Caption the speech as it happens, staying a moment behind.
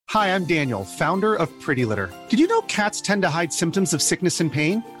Hi, I'm Daniel, founder of Pretty Litter. Did you know cats tend to hide symptoms of sickness and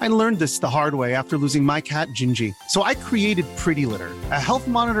pain? I learned this the hard way after losing my cat, Gingy. So I created Pretty Litter, a health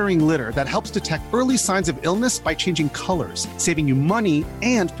monitoring litter that helps detect early signs of illness by changing colors, saving you money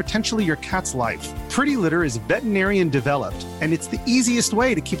and potentially your cat's life. Pretty Litter is veterinarian developed, and it's the easiest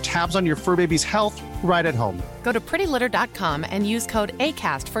way to keep tabs on your fur baby's health right at home. Go to prettylitter.com and use code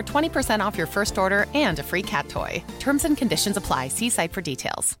ACAST for 20% off your first order and a free cat toy. Terms and conditions apply. See site for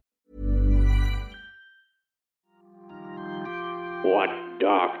details. What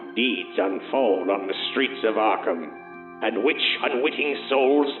dark deeds unfold on the streets of Arkham, and which unwitting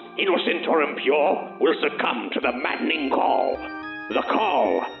souls, innocent or impure, will succumb to the maddening call, the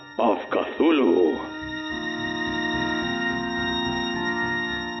call of Cthulhu.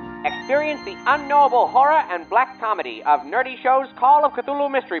 Experience the unknowable horror and black comedy of Nerdy Show's Call of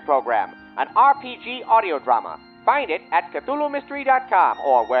Cthulhu Mystery Program, an RPG audio drama. Find it at CthulhuMystery.com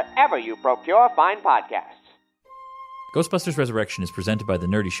or wherever you procure fine podcasts. Ghostbusters Resurrection is presented by the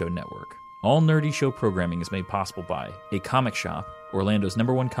Nerdy Show Network. All Nerdy Show programming is made possible by A Comic Shop, Orlando's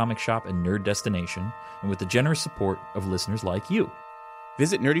 #1 comic shop and nerd destination, and with the generous support of listeners like you.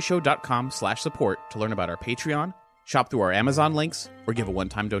 Visit nerdyshow.com/support to learn about our Patreon, shop through our Amazon links, or give a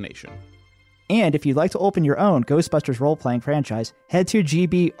one-time donation. And if you'd like to open your own Ghostbusters role-playing franchise, head to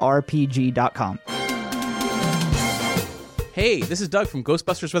gbrpg.com. Hey, this is Doug from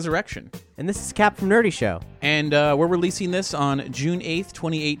Ghostbusters Resurrection. And this is Cap from Nerdy Show. And we're releasing this on June 8th,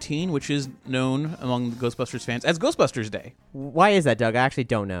 2018, which is known among the Ghostbusters fans as Ghostbusters Day. Why is that, Doug? I actually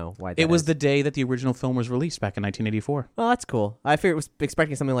don't know why that It was is. the day that the original film was released back in 1984. Well, that's cool. I figured it was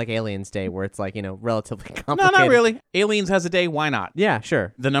expecting something like Aliens Day, where it's like, relatively No, complicated. not really. Aliens has a day, why not? Yeah,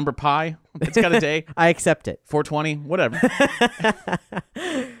 sure. The number pi, it's got a day. I accept it. 420, whatever.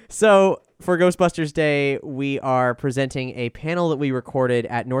 So, for Ghostbusters Day, we are presenting a panel that we recorded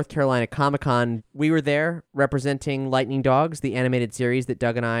at North Carolina Comic-Con. We were there representing Lightning Dogs, the animated series that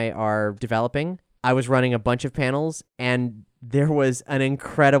Doug and I are developing. I was running a bunch of panels, and there was an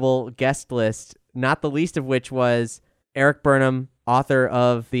incredible guest list, not the least of which was Eric Burnham, author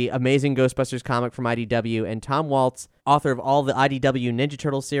of the amazing Ghostbusters comic from IDW, and Tom Waltz, author of all the IDW Ninja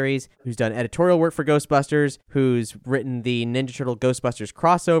Turtle series, who's done editorial work for Ghostbusters, who's written the Ninja Turtle Ghostbusters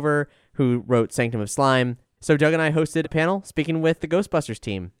crossover, who wrote Sanctum of Slime. So Doug and I hosted a panel speaking with the Ghostbusters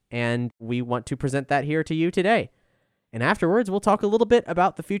team, and we want to present that here to you today. And afterwards, we'll talk a little bit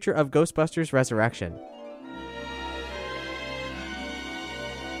about the future of Ghostbusters Resurrection.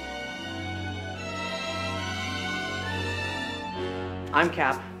 I'm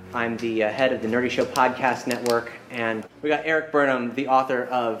Cap. I'm the head of the Nerdy Show Podcast Network, and we got Eric Burnham, the author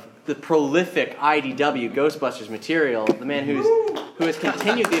of the prolific IDW Ghostbusters material, the man who has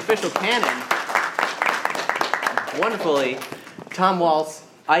continued the official canon wonderfully. Tom Waltz,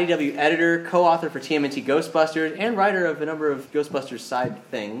 IDW editor, co-author for TMNT Ghostbusters, and writer of a number of Ghostbusters side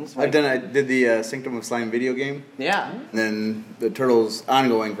things. I did the Sanctum of Slime video game. Yeah. And then the Turtles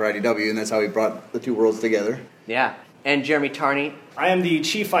ongoing for IDW, and that's how we brought the two worlds together. Yeah. And Jeremy Tarney. I am the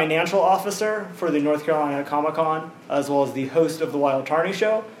Chief Financial Officer for the North Carolina Comic-Con, as well as the host of the Wild Tarney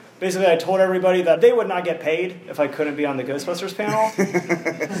Show. Basically, I told everybody that they would not get paid if I couldn't be on the Ghostbusters panel.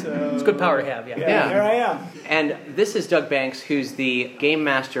 So, it's good power to have, yeah. Here I am. And this is Doug Banks, who's the game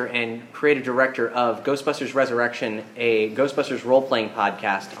master and creative director of Ghostbusters Resurrection, a Ghostbusters role-playing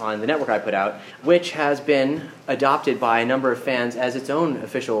podcast on the network I put out, which has been adopted by a number of fans as its own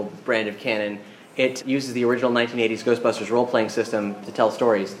official brand of canon. It uses the original 1980s Ghostbusters role-playing system to tell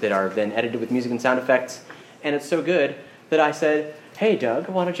stories that are then edited with music and sound effects. And it's so good that I said, hey, Doug,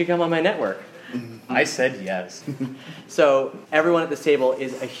 why don't you come on my network? I said yes. So everyone at this table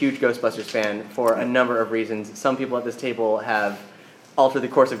is a huge Ghostbusters fan for a number of reasons. Some people at this table have altered the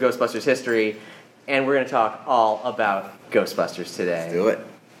course of Ghostbusters history, and we're going to talk all about Ghostbusters today. Let's do it.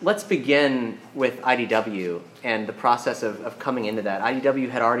 Let's begin with IDW and the process of coming into that.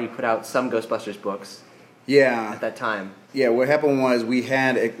 IDW had already put out some Ghostbusters books at that time. Yeah, what happened was we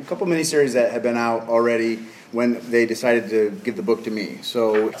had a couple miniseries that had been out already when they decided to give the book to me.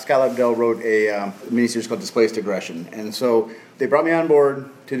 So Scott Lobdell wrote a miniseries called Displaced Aggression. And so they brought me on board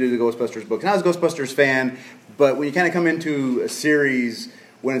to do the Ghostbusters books. And I was a Ghostbusters fan, but when you kind of come into a series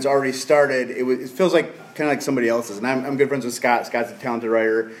when it's already started, it feels like kind of like somebody else's. And I'm good friends with Scott. Scott's a talented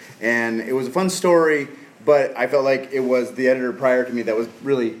writer. And it was a fun story, but I felt like it was the editor prior to me that was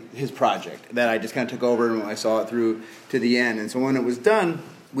really his project, that I just kind of took over and I saw it through to the end. And so when it was done,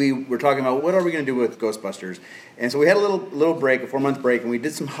 we were talking about what are we going to do with Ghostbusters. And so we had a little break, a 4-month break, and we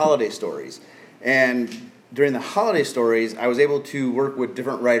did some holiday stories. And during the holiday stories, I was able to work with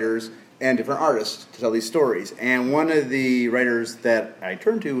different writers and different artists to tell these stories. And one of the writers that I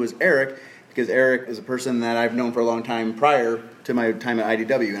turned to was Eric, because Eric is a person that I've known for a long time prior to my time at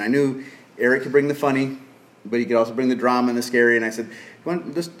IDW. And I knew Eric could bring the funny, but he could also bring the drama and the scary. And I said,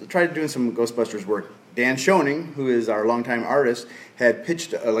 let's try doing some Ghostbusters work. Dan Schoening, who is our longtime artist, had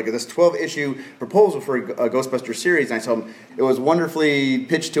pitched like this 12-issue proposal for a Ghostbusters series. And I told him it was wonderfully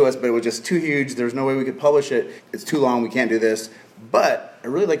pitched to us, but it was just too huge. There was no way we could publish it. It's too long. We can't do this. But I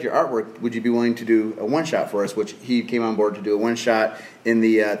really like your artwork. Would you be willing to do a one-shot for us? Which he came on board to do a one-shot in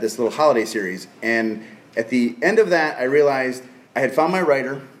the this little holiday series. And at the end of that, I realized I had found my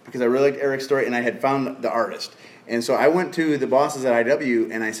writer because I really liked Eric's story, and I had found the artist. And so I went to the bosses at IW,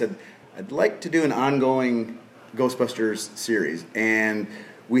 and I said, I'd like to do an ongoing Ghostbusters series. And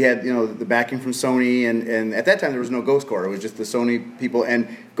we had, the backing from Sony, and at that time there was no Ghost Corps. It was just the Sony people. And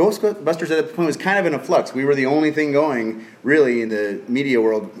Ghostbusters at that point was kind of in a flux. We were the only thing going, really, in the media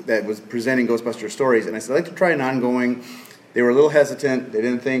world that was presenting Ghostbusters stories. And I said, I'd like to try an ongoing. They were a little hesitant. They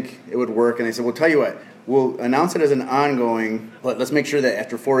didn't think it would work. And I said, well, tell you what, we'll announce it as an ongoing, but let's make sure that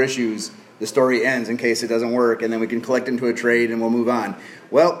after 4 issues, the story ends in case it doesn't work, and then we can collect into a trade and we'll move on.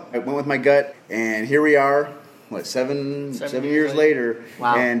 Well, I went with my gut, and here we are, seven years later.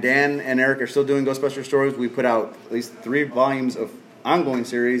 Wow. And Dan and Eric are still doing Ghostbuster stories. We put out at least 3 volumes of ongoing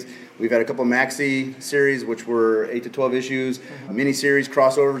series. We've had a couple maxi series, which were 8 to 12 issues, mini-series,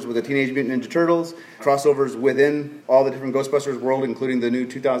 crossovers with the Teenage Mutant Ninja Turtles, crossovers within all the different Ghostbusters world, including the new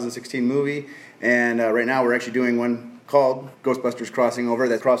 2016 movie. And right now we're actually doing one called Ghostbusters Crossing Over.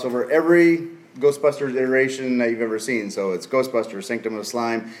 That crossover every Ghostbusters iteration that you've ever seen. So it's Ghostbusters, Sanctum of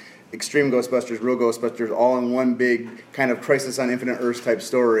Slime, Extreme Ghostbusters, Real Ghostbusters, all in one big kind of Crisis on Infinite Earths type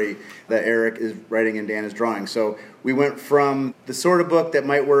story that Eric is writing and Dan is drawing. So we went from the sort of book that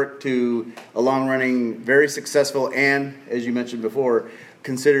might work to a long-running, very successful, and, as you mentioned before,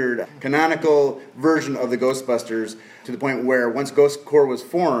 considered canonical version of the Ghostbusters, to the point where once Ghost Corps was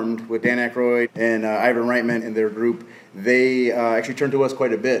formed with Dan Aykroyd and Ivan Reitman and their group, they actually turned to us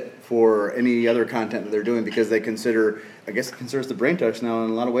quite a bit for any other content that they're doing, because they consider us the brain touch now in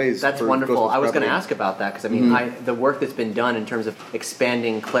a lot of ways. That's wonderful. I was going to ask about that, because I mean, the work that's been done in terms of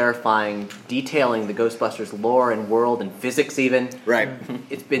expanding, clarifying, detailing the Ghostbusters lore and world and physics even. Right.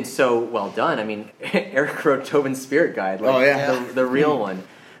 It's been so well done. I mean, Eric wrote Tobin's Spirit Guide, the real one.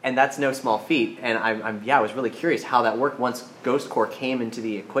 And that's no small feat. And I was really curious how that worked once Ghost Corps came into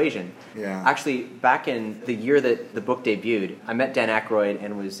the equation. Yeah. Actually, back in the year that the book debuted, I met Dan Aykroyd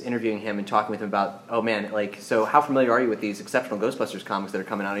and was interviewing him and talking with him about, so how familiar are you with these exceptional Ghostbusters comics that are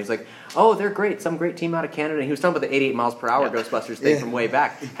coming out? And he's like, oh, they're great. Some great team out of Canada. And he was talking about the 88 miles per hour Ghostbusters thing from way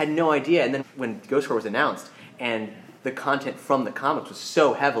back. Had no idea. And then when Ghost Corps was announced and the content from the comics was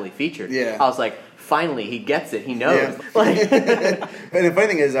so heavily featured, I was like, finally, he gets it. He knows. Yeah. And the funny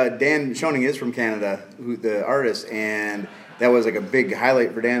thing is, Dan Schoening is from Canada, the artist, and that was like a big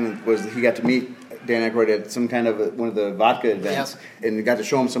highlight for Dan, was he got to meet Dan Aykroyd at some kind of one of the vodka events, and got to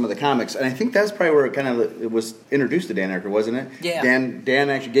show him some of the comics. And I think that's probably where it was introduced to Dan Aykroyd, wasn't it? Yeah. Dan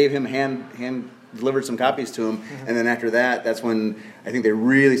actually gave him hand delivered some copies to him, and then after that, that's when I think they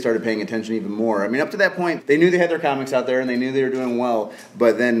really started paying attention even more. I mean, up to that point, they knew they had their comics out there, and they knew they were doing well,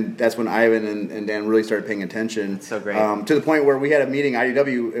 but then that's when Ivan and Dan really started paying attention. That's so great. To the point where we had a meeting,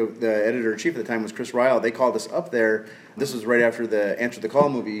 IDW, the editor-in-chief at the time was Chris Ryle. They called us up there. This was right after the Answer the Call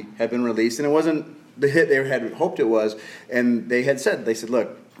movie had been released, and it wasn't the hit they had hoped it was, and they said,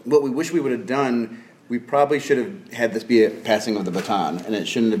 look, what we wish we would have done, we probably should have had this be a passing of the baton, and it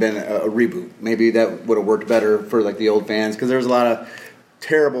shouldn't have been a reboot. Maybe that would have worked better for the old fans, because there was a lot of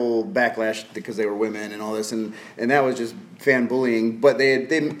terrible backlash because they were women and all this, and that was just fan bullying. But they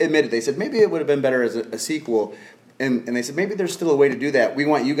admitted, they said maybe it would have been better as a sequel, and they said maybe there's still a way to do that. We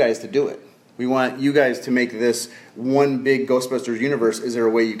want you guys to do it. We want you guys to make this one big Ghostbusters universe. Is there a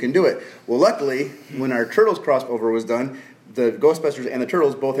way you can do it? Well, luckily, when our Turtles crossover was done, the Ghostbusters and the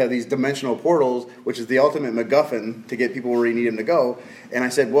Turtles both have these dimensional portals, which is the ultimate MacGuffin to get people where you need them to go. And I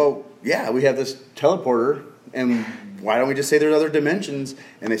said, well, yeah, we have this teleporter, and why don't we just say there's other dimensions?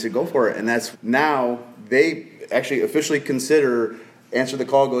 And they said, go for it. And that's now they actually officially consider Answer the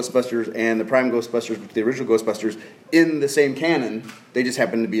Call Ghostbusters and the Prime Ghostbusters, the original Ghostbusters, in the same canon. They just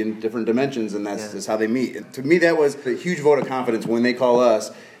happen to be in different dimensions, and that's just how they meet. And to me, that was a huge vote of confidence when they call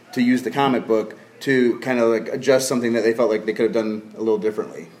us to use the comic book to kind of adjust something that they felt like they could have done a little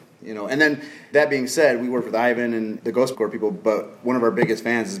differently. And then that being said, we work with Ivan and the Ghost Corps people, but one of our biggest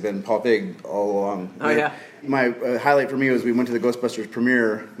fans has been Paul Feig all along. Oh, yeah. My highlight for me was we went to the Ghostbusters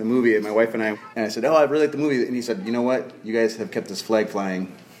premiere, the movie, and my wife and I said, oh, I really like the movie. And he said, you know what? You guys have kept this flag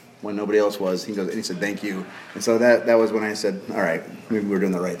flying when nobody else was. He said, thank you. And so that was when I said, all right, maybe we're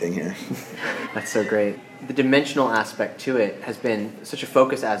doing the right thing here. That's so great. The dimensional aspect to it has been such a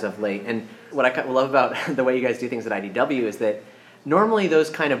focus as of late. And what I love about the way you guys do things at IDW is that normally those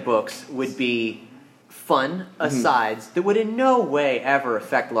kind of books would be fun asides that would in no way ever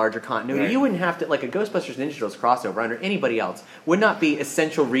affect larger continuity. Right. You wouldn't have to, like a Ghostbusters Ninja Turtles crossover under anybody else would not be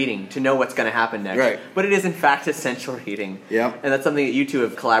essential reading to know what's going to happen next. Right. But it is in fact essential reading. Yep. And that's something that you two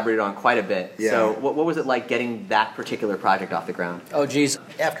have collaborated on quite a bit. Yeah. So what was it like getting that particular project off the ground? Oh, geez.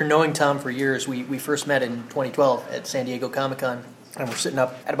 After knowing Tom for years, we first met in 2012 at San Diego Comic-Con. And we're sitting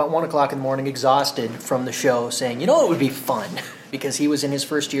up at about 1 o'clock in the morning, exhausted from the show, saying, you know, it would be fun. Because he was in his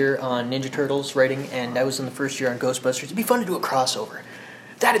first year on Ninja Turtles writing, and I was in the first year on Ghostbusters. It'd be fun to do a crossover.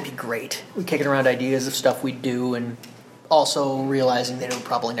 That'd be great. We're kicking around ideas of stuff we'd do, and also realizing that it would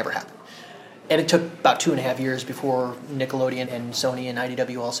probably never happen. And it took about 2.5 years before Nickelodeon and Sony and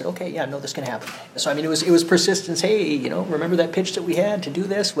IDW all said, okay, yeah, no, this can happen. So, I mean, it was persistence. Hey, you know, remember that pitch that we had to do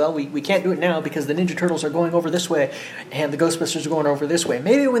this? Well, we can't do it now because the Ninja Turtles are going over this way and the Ghostbusters are going over this way.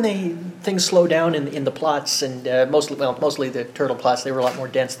 Maybe when things slow down in the plots, and mostly the turtle plots, they were a lot more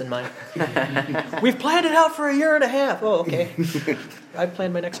dense than mine. We've planned it out for 1.5 years. Oh, okay. I've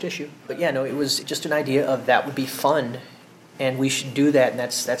planned my next issue. But yeah, no, it was just an idea of that would be fun. And we should do that, and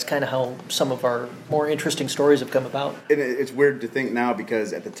that's kind of how some of our more interesting stories have come about. And it's weird to think now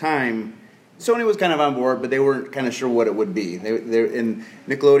because at the time, Sony was kind of on board, but they weren't kind of sure what it would be. And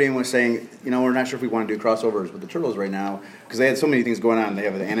Nickelodeon was saying, you know, we're not sure if we want to do crossovers with the Turtles right now because they had so many things going on. They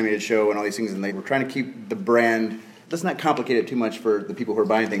have an animated show and all these things, and they were trying to keep the brand. Let's not complicate it too much for the people who are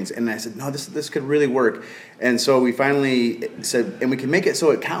buying things. And I said, no, this could really work. And so we finally said, and we can make it so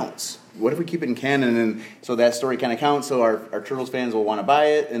it counts. What if we keep it in canon, and so that story kind of counts, so our Turtles fans will want to buy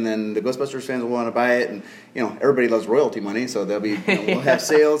it, and then the Ghostbusters fans will want to buy it, and, you know, everybody loves royalty money, so they'll be, we'll have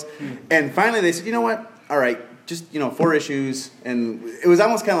sales. And finally they said, you know what, all right, just, 4 issues, and it was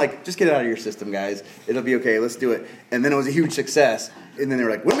almost kind of like, just get it out of your system, guys. It'll be okay, let's do it. And then it was a huge success, and then they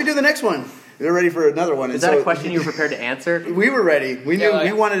were like, when do we do the next one? They're ready for another one. Is that a question you were prepared to answer? We were ready. We knew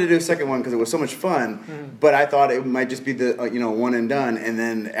we wanted to do a second one because it was so much fun. But I thought it might just be the one and done. And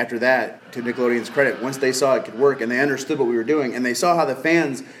then after that, to Nickelodeon's credit, once they saw it could work and they understood what we were doing and they saw how the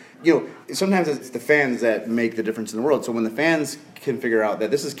fans, sometimes it's the fans that make the difference in the world. So when the fans can figure out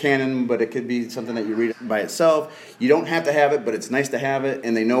that this is canon, but it could be something that you read by itself, you don't have to have it, but it's nice to have it,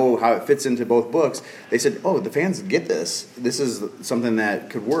 and they know how it fits into both books, they said, oh, the fans get this. This is something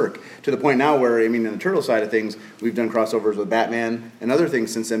that could work. To the point now where, in the Turtle side of things, we've done crossovers with Batman and other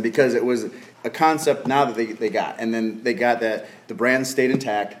things since then because it was a concept now that they got. And then they got that the brand stayed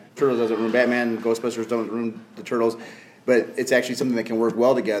intact. Turtles doesn't ruin Batman, Ghostbusters don't ruin the Turtles. But it's actually something that can work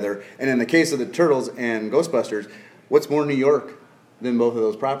well together. And in the case of the Turtles and Ghostbusters, what's more New York than both of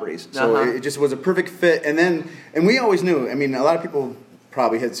those properties? So it just was a perfect fit. And we always knew, a lot of people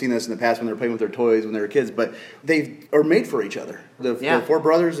probably had seen this in the past when they were playing with their toys when they were kids, but they are made for each other. The 4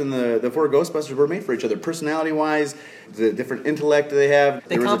 brothers and the 4 Ghostbusters were made for each other, personality-wise, the different intellect they have.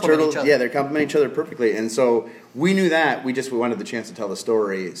 They complement each other. Yeah, they complement each other perfectly. And so we knew that. We wanted the chance to tell the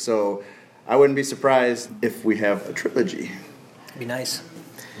story. So I wouldn't be surprised if we have a trilogy. It'd be nice.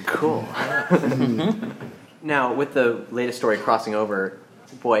 Cool. Now, with the latest story crossing over,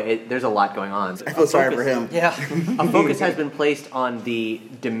 boy, there's a lot going on. I feel sorry for him. Yeah. A focus has been placed on the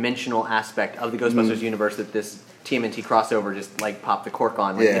dimensional aspect of the Ghostbusters universe that this TMNT crossover just popped the cork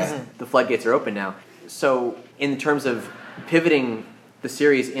on. The floodgates are open now. So, in terms of pivoting the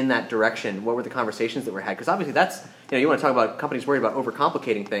series in that direction, what were the conversations that were had? Because obviously that's, you want to talk about companies worried about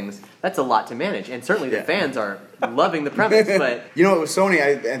overcomplicating things, that's a lot to manage. And certainly the fans are loving the premise, but... It was Sony,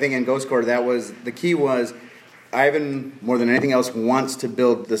 I think in Ghost Corps, the key was Ivan, more than anything else, wants to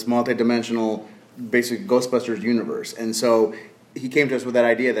build this multi-dimensional, basic Ghostbusters universe. And so he came to us with that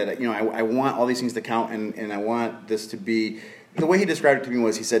idea that, I want all these things to count and I want this to be... The way he described it to me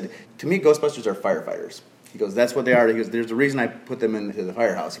was, he said, to me, Ghostbusters are firefighters. He goes, that's what they are. He goes, there's a reason I put them into the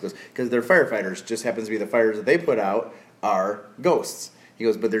firehouse. He goes, because they're firefighters. Just happens to be the fires that they put out are ghosts. He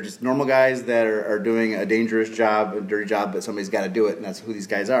goes, but they're just normal guys that are doing a dangerous job, a dirty job, but somebody's got to do it, and that's who these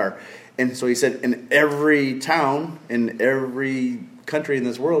guys are. And so he said, in every town, in every country in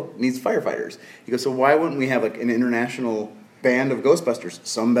this world needs firefighters. He goes, so why wouldn't we have an international band of Ghostbusters?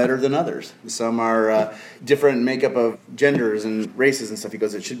 Some better than others. Some are different makeup of genders and races and stuff. He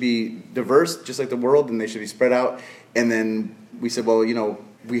goes, it should be diverse, just like the world, and they should be spread out. And then we said, well,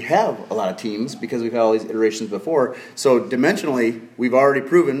 we have a lot of teams because we've had all these iterations before. So dimensionally, we've already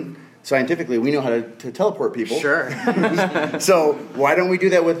proven scientifically, we know how to teleport people. Sure. So why don't we do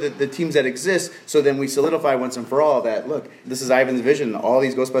that with the teams that exist? So then we solidify once and for all that, look, this is Ivan's vision. All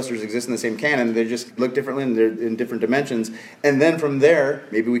these Ghostbusters exist in the same canon. They just look differently and they're in different dimensions. And then from there,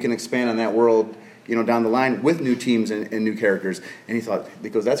 maybe we can expand on that world, down the line with new teams and new characters. And he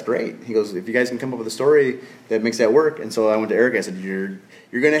goes, that's great. He goes, if you guys can come up with a story that makes that work. And so I went to Eric. I said, you're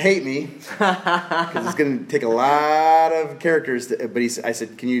going to hate me because it's going to take a lot of characters. I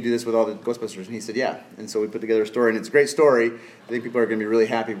said, can you do this with all the Ghostbusters? And he said, yeah. And so we put together a story, and it's a great story. I think people are going to be really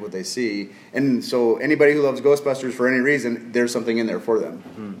happy with what they see. And so anybody who loves Ghostbusters for any reason, there's something in there for them.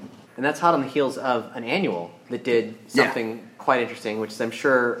 Mm-hmm. And that's hot on the heels of an annual that did something quite interesting, which I'm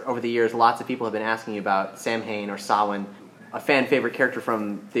sure over the years lots of people have been asking you about. Sam Hain or Samhain, a fan favorite character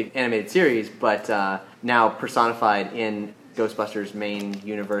from the animated series, but now personified in Ghostbusters main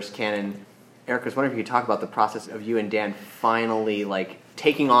universe canon. Eric, I was wondering if you could talk about the process of you and Dan finally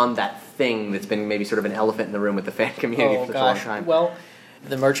taking on that thing that's been maybe sort of an elephant in the room with the fan community for such a long time. Well,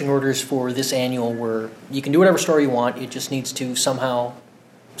 the marching orders for this annual were you can do whatever story you want, it just needs to somehow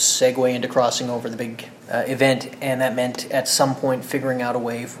segue into crossing over the big event, and that meant at some point figuring out a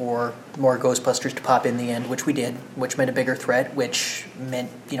way for more Ghostbusters to pop in the end, which we did, which meant a bigger threat, which meant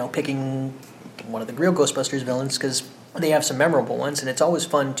picking one of the real Ghostbusters villains, because they have some memorable ones, and it's always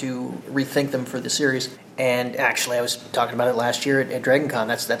fun to rethink them for the series. And actually, I was talking about it last year at DragonCon.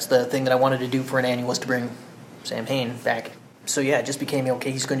 That's the thing that I wanted to do for an annual, was to bring Sam Hain back. So yeah, it just became,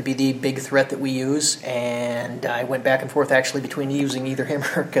 okay, he's going to be the big threat that we use, and I went back and forth actually between using either him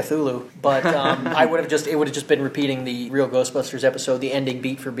or Cthulhu, but it would have just been repeating the real Ghostbusters episode, the ending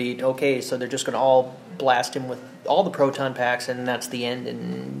beat for beat. Okay, so they're just going to all blast him with all the proton packs, and that's the end,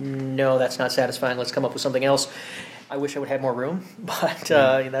 and no, that's not satisfying, let's come up with something else. I wish I would have more room, but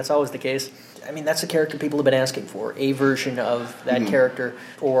that's always the case. I mean, that's a character people have been asking for, a version of that character.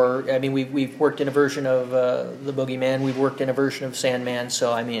 Or, I mean, we've worked in a version of the Boogeyman, we've worked in a version of Sandman,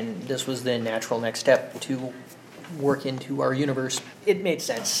 so, I mean, this was the natural next step to work into our universe. It made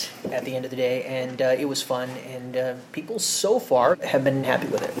sense at the end of the day, and it was fun, and people so far have been happy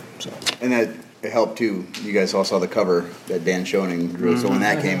with it. So. And that it helped too. You guys all saw the cover that Dan Schoening drew. So when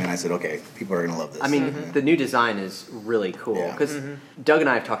that came in, I said, okay, people are going to love this. I mean, the new design is really cool, because Doug and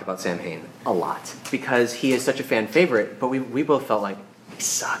I have talked about Sam Hain a lot, because he is such a fan favorite, but we both felt like, he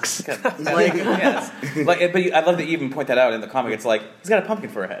sucks. Yes. But I love that you even point that out in the comic. It's like, he's got a pumpkin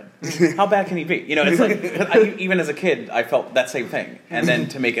for a head. How bad can he be? It's like, even as a kid, I felt that same thing. And then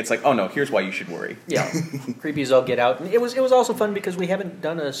to make it's like, oh no, here's why you should worry. Yeah, creepy as all get out. And it was also fun because we haven't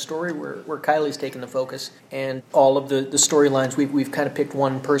done a story where Kylie's taken the focus, and all of the storylines, we've kind of picked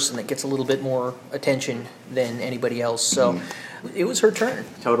one person that gets a little bit more attention than anybody else. So it was her turn.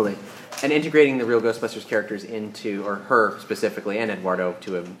 Totally. And integrating the real Ghostbusters characters into, or her specifically, and Eduardo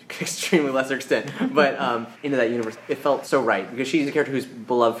to an extremely lesser extent, but into that universe, it felt so right, because she's a character who's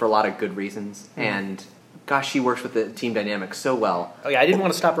beloved for a lot of good reasons, and gosh, she works with the team dynamic so well. Oh yeah, I didn't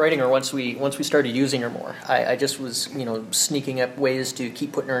want to stop writing her once we started using her more. I just was, sneaking up ways to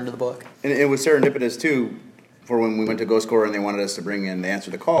keep putting her into the book. And it was serendipitous too, for when we went to Ghost Corps and they wanted us to bring in the Answer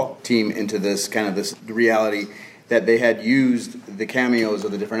the Call team into this kind of this reality, that they had used the cameos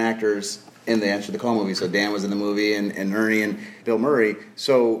of the different actors in the Answer the Call movie. So Dan was in the movie, and Ernie and Bill Murray.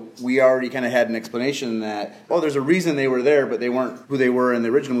 So we already kind of had an explanation that, there's a reason they were there, but they weren't who they were in the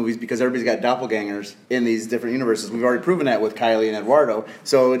original movies, because everybody's got doppelgangers in these different universes. We've already proven that with Kylie and Eduardo.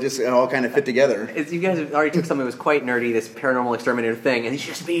 So it all kind of fit together. You guys have already took something that was quite nerdy, this paranormal exterminator thing, and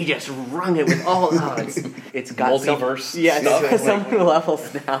you just wrung it with all. It's got multiverse. Some new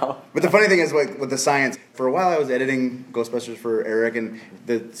levels now. But the funny thing is, with the science, for a while I was editing Ghostbusters for Eric, and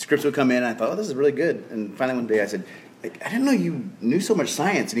the scripts would come in, and I thought, this is really good. And finally one day I said, I didn't know you knew so much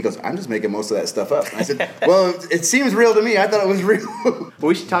science. And he goes, I'm just making most of that stuff up. And I said, well, it seems real to me. I thought it was real. Well,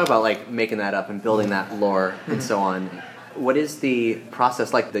 we should talk about making that up and building that lore and so on. What is the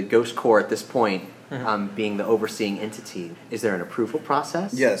process like? The Ghost Corps at this point, being the overseeing entity, is there an approval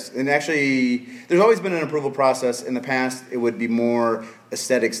process? Yes, and actually, there's always been an approval process. In the past, it would be more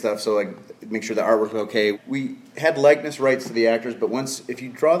aesthetic stuff, so make sure the artwork was okay. We had likeness rights to the actors, but if you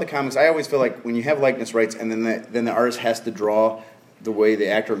draw the comics, I always feel like when you have likeness rights and then the artist has to draw the way the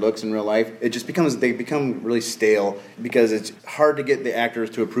actor looks in real life, they become really stale, because it's hard to get the actors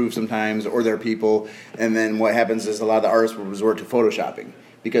to approve sometimes, or their people, and then what happens is a lot of the artists will resort to photoshopping,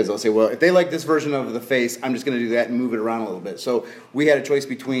 because they'll say, well, if they like this version of the face, I'm just going to do that and move it around a little bit. So we had a choice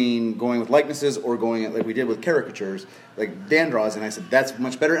between going with likenesses or going like we did with caricatures, like Dan draws, and I said, that's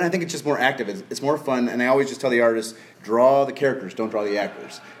much better, and I think it's just more active. It's more fun, and I always just tell the artists, draw the characters, don't draw the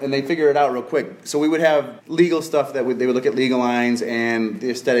actors. And they figure it out real quick. So we would have legal stuff they would look at legal lines and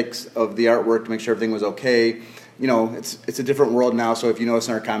the aesthetics of the artwork to make sure everything was okay. You know, it's a different world now, so if you notice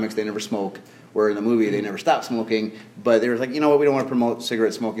in our comics, they never smoke. Where in the movie they never stopped smoking, but they were like, you know what, we don't want to promote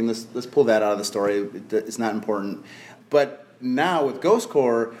cigarette smoking. Let's pull that out of the story. It's not important. But now with Ghost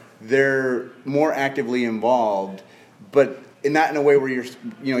Corps, they're more actively involved, but not in a way where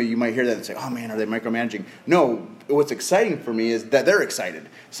you might hear that and say, oh man, are they micromanaging? No, what's exciting for me is that they're excited.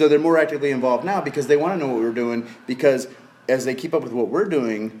 So they're more actively involved now because they want to know what we're doing, because as they keep up with what we're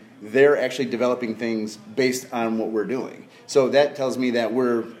doing, they're actually developing things based on what we're doing. So that tells me that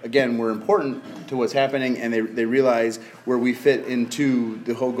we're important to what's happening, and they realize where we fit into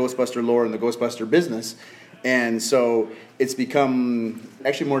the whole Ghostbuster lore and the Ghostbuster business. And so it's become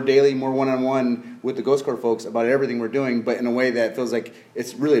actually more daily, more one-on-one with the Ghost Corps folks about everything we're doing, but in a way that feels like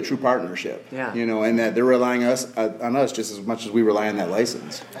it's really a true partnership. Yeah. You know, and that they're relying on us just as much as we rely on that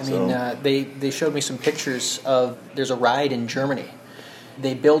license. I mean, they showed me some pictures of, there's a ride in Germany.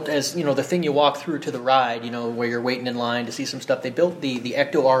 They built, as you know, the thing you walk through to the ride, you know, where you're waiting in line to see some stuff. They built the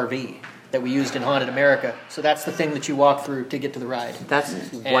Ecto RV that we used in Haunted America. So that's the thing that you walk through to get to the ride. That's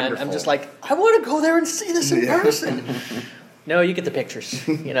and wonderful. I'm just like, I want to go there and see this in person. No, you get the pictures,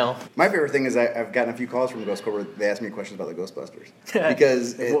 you know. My favorite thing is I've gotten a few calls from the Ghost Corps where they ask me questions about the Ghostbusters.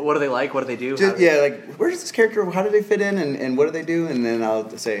 Because what do they like? What do they do? Like, where's this character? How do they fit in? And what do they do? And then I'll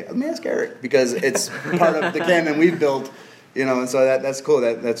say, let me ask Eric. Because it's part of the canon we've built. You know, and so that's cool.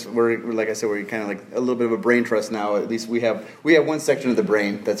 That's where, like I said, we're kind of like a little bit of a brain trust now. At least we have one section of the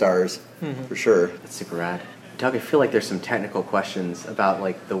brain that's ours, for sure. That's super rad. Doug, I feel like there's some technical questions about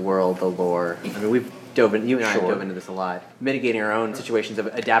like the world, the lore. I mean, you and I have dove into this a lot. Mitigating our own situations of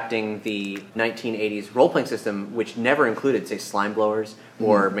adapting the 1980s role-playing system, which never included, say, slime blowers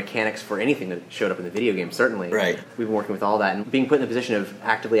or mechanics for anything that showed up in the video game, certainly. Right. We've been working with all that and being put in the position of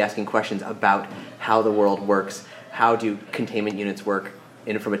actively asking questions about how the world works. How do containment units work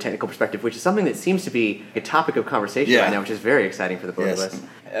from a technical perspective, which is something that seems to be a topic of conversation right now, which is very exciting for the both of us.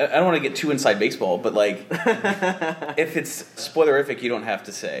 I don't want to get too inside baseball, but like, if it's spoilerific, you don't have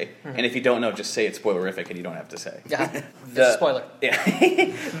to say. And if you don't know, just say it's spoilerific and you don't have to say. Yeah, it's a spoiler.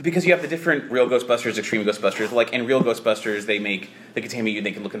 Yeah. Because you have the different Real Ghostbusters, Extreme Ghostbusters. Like, in Real Ghostbusters, they make the containment unit,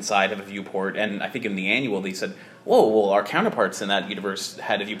 they can look inside, have a viewport. And I think in the annual, they said, whoa, well, our counterparts in that universe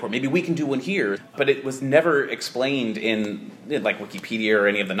had a viewport. Maybe we can do one here. But it was never explained in, like, Wikipedia or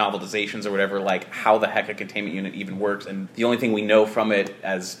any of the novelizations or whatever, like, how the heck a containment unit even works. And the only thing we know from it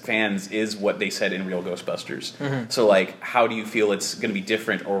as fans is what they said in Real Ghostbusters. So, like, how do you feel it's going to be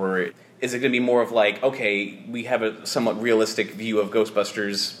different? Or is it going to be more of like, okay, we have a somewhat realistic view of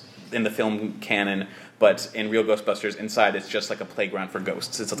Ghostbusters in the film canon, but in Real Ghostbusters, inside it's just like a playground for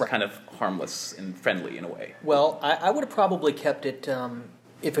ghosts. It's kind of harmless and friendly in a way. Well, I would have probably kept it,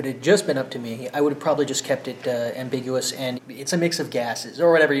 if it had just been up to me, I would have probably just kept it ambiguous, and it's a mix of gases,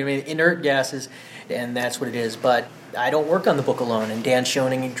 or whatever, you mean, inert gases, and that's what it is. But I don't work on the book alone, and Dan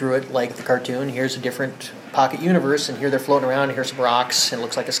Schoening drew it like the cartoon. Here's a different pocket universe, and here they're floating around, and here's some rocks, and it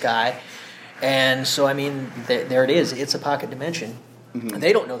looks like a sky. And so, I mean, there it is. It's a pocket dimension.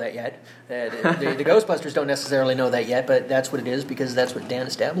 They don't know that yet. The Ghostbusters don't necessarily know that yet, but that's what it is because that's what Dan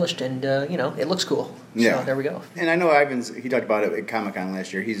established, and it looks cool. Yeah. So there we go. And I know he talked about it at Comic-Con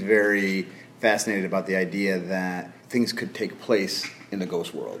last year. He's very fascinated about the idea that things could take place in the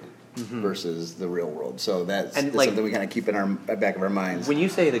ghost world versus the real world. So that's something we kind of keep in our back of our minds. When you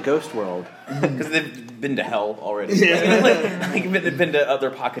say the ghost world, because they've been to hell already. They've been to other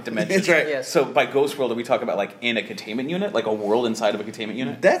pocket dimensions. That's right. Yes. So by ghost world, are we talking about like in a containment unit, like a world inside of a containment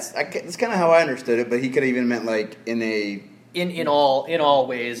unit? That's kind of how I understood it, but he could have even meant like in a... In all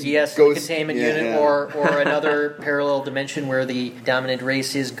ways, yes, Ghost, the containment unit or another parallel dimension where the dominant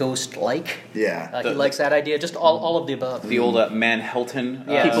race is ghost-like. Yeah. He likes that idea. Just all of the above. The old Manhelton.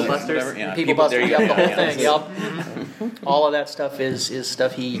 People Busters. Yeah. People Busters. There you The go. whole thing. Yep. All of that stuff is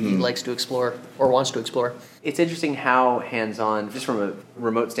stuff he likes to explore or wants to explore. It's interesting how hands-on, just from a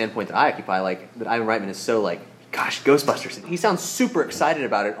remote standpoint that I occupy, like that Ivan Reitman is so like, gosh, Ghostbusters. He sounds super excited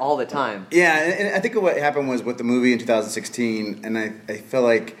about it all the time. Yeah, and I think what happened was with the movie in 2016, and I feel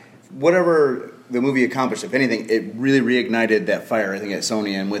like whatever the movie accomplished, if anything, it really reignited that fire, I think, at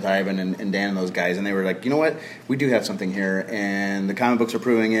Sony and with Ivan and Dan and those guys. And they were like, you know what? We do have something here. And the comic books are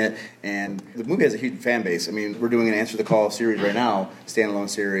proving it. And the movie has a huge fan base. I mean, we're doing an Answer the Call series right now, standalone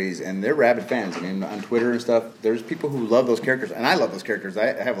series, and they're rabid fans. I mean, on Twitter and stuff, there's people who love those characters. And I love those characters.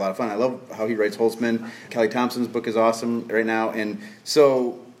 I have a lot of fun. I love how he writes Holtzman. Kelly Thompson's book is awesome right now. And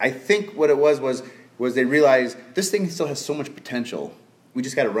so I think what it was they realized this thing still has so much potential. We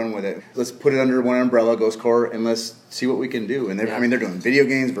just got to run with it. Let's put it under one umbrella, Ghost Corps, and let's see what we can do. And they're doing video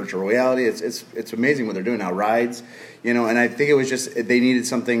games, virtual reality. It's amazing what they're doing now. Rides, and I think it was just they needed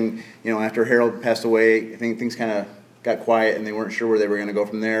something. After Harold passed away, I think things kind of got quiet, and they weren't sure where they were going to go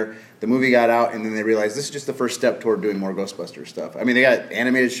from there. The movie got out, and then they realized this is just the first step toward doing more Ghostbusters stuff. I mean, they got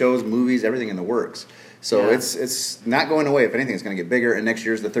animated shows, movies, everything in the works. So it's not going away. If anything, it's going to get bigger. And next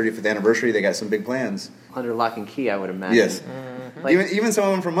year's the 35th anniversary. They got some big plans. Under lock and key, I would imagine. Yes. Even some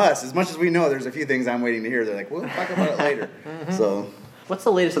of them from us. As much as we know, there's a few things I'm waiting to hear. They're like, we'll talk about it later. So. What's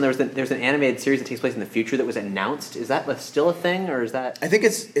the latest one? There's an animated series that takes place in the future that was announced. Is that still a thing, or is that? I think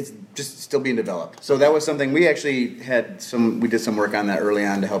it's just still being developed. So that was something we actually we did some work on that early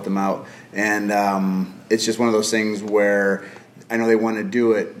on to help them out, and it's just one of those things where I know they want to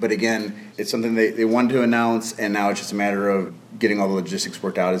do it, but again, it's something they wanted to announce, and now it's just a matter of getting all the logistics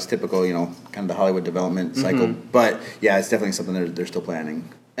worked out. It's typical, kind of the Hollywood development cycle. But yeah, it's definitely something they're still planning.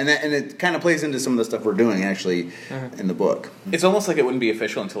 And it kind of plays into some of the stuff we're doing, actually, in the book. It's almost like it wouldn't be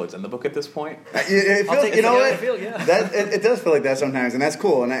official until it's in the book at this point. It feels, it does feel like that sometimes, and that's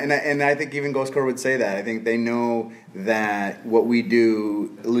cool. And I think even Ghost Corps would say that. I think they know that what we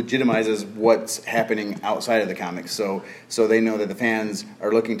do legitimizes what's happening outside of the comics. So they know that the fans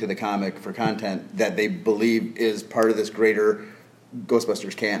are looking to the comic for content that they believe is part of this greater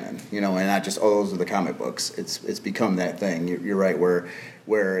Ghostbusters canon, and not just those are the comic books. It's become that thing. You're right, where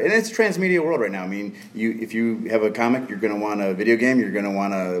and it's a transmedia world right now. I mean, if you have a comic, you're going to want a video game, you're going to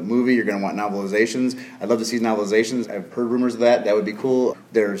want a movie, you're going to want novelizations. I'd love to see novelizations. I've heard rumors of that. That would be cool.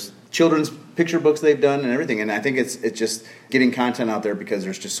 There's children's picture books they've done and everything, and I think it's just getting content out there because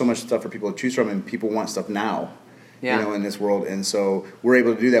there's just so much stuff for people to choose from, and people want stuff now. In this world, and so we're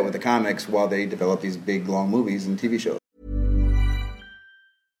able to do that with the comics while they develop these big, long movies and TV shows.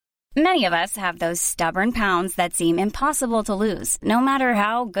 Many of us have those stubborn pounds that seem impossible to lose, no matter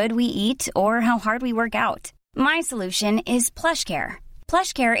how good we eat or how hard we work out. My solution is PlushCare.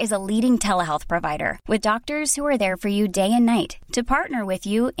 PlushCare is a leading telehealth provider with doctors who are there for you day and night to partner with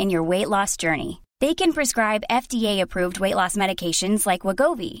you in your weight loss journey. They can prescribe FDA-approved weight loss medications like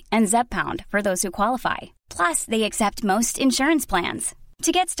Wegovy and Zepbound for those who qualify. Plus, they accept most insurance plans.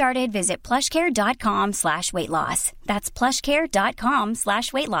 To get started, visit plushcare.com/weightloss. That's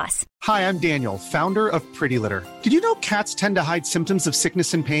plushcare.com/weightloss. Hi, I'm Daniel, founder of Pretty Litter. Did you know cats tend to hide symptoms of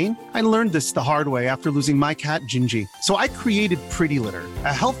sickness and pain? I learned this the hard way after losing my cat, Gingy. So I created Pretty Litter,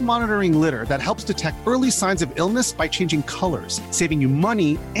 a health monitoring litter that helps detect early signs of illness by changing colors, saving you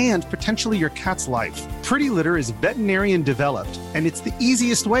money and potentially your cat's life. Pretty Litter is veterinarian developed, and it's the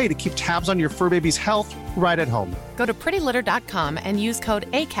easiest way to keep tabs on your fur baby's health right at home. Go to prettylitter.com and use code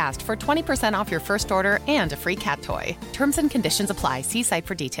ACAST for 20% off your first order and a free cat toy. Terms and conditions apply. See site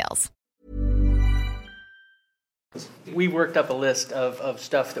for details. We worked up a list of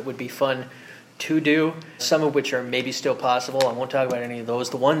stuff that would be fun to do, some of which are maybe still possible. I won't talk about any of those.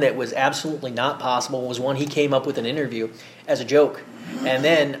 The one that was absolutely not possible was one he came up with an interview as a joke. And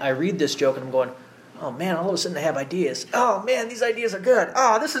then I read this joke and I'm going, oh man, all of a sudden I have ideas. Oh man, these ideas are good.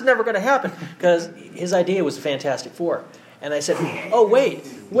 Oh, this is never going to happen. Because his idea was Fantastic Four. And I said, oh wait,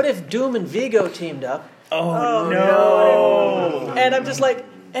 what if Doom and Vigo teamed up? Oh no. And I'm just like,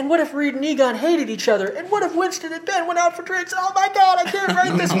 and what if Reed and Egon hated each other? And what if Winston and Ben went out for drinks? Oh my God, I can't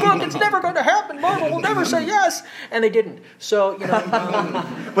write this book. It's never going to happen. Marvel will never say yes. And they didn't. So,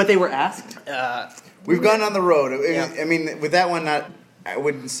 But they were asked? We've gone on the road. I mean, with that one, I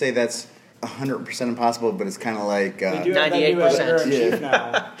wouldn't say that's 100% impossible, but it's kind of like 98%.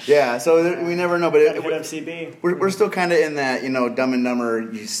 Now. Yeah, so we never know. But FCB. We're still kind of in that, Dumb and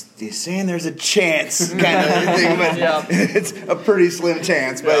Dumber. You're saying there's a chance kind of thing, but it's a pretty slim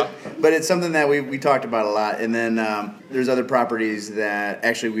chance. But it's something that we talked about a lot. And then there's other properties that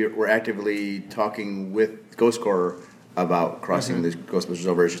actually we're actively talking with Ghost Corps about crossing the Ghostbusters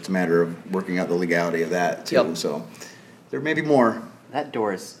over. It's just a matter of working out the legality of that too. Yep. So there may be more. That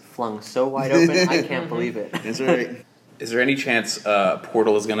door is flung so wide open, I can't believe it. That's right. Is there any chance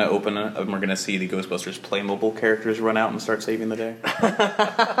Portal is going to open and we're going to see the Ghostbusters Playmobil characters run out and start saving the day?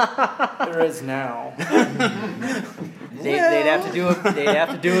 There is now. They'd have to do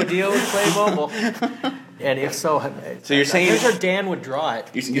a deal with Playmobil. And if so you're saying here's where Dan would draw it.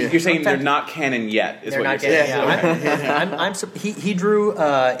 You're saying they're not canon yet? Is They're what not you're canon. saying? Yeah, he drew,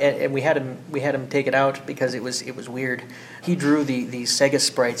 and we had him take it out because it was weird. He drew these Sega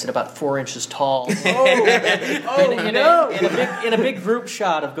sprites at about 4 inches tall. In a big group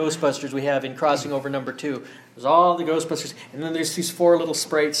shot of Ghostbusters we have in Crossing Over number 2. There's all the Ghostbusters, and then there's these 4 little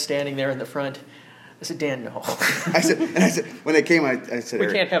sprites standing there in the front. I said, Dan, no. I said, when they came, I said, we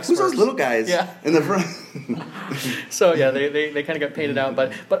can't have who's those Smurfs? little guys in the front? So yeah, they kind of got painted out,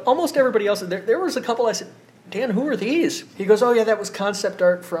 but almost everybody else. There was a couple. I said, Dan, who are these? He goes, oh yeah, that was concept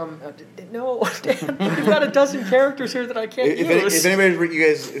art from. No, Dan, you've got a dozen characters here that I can't use. If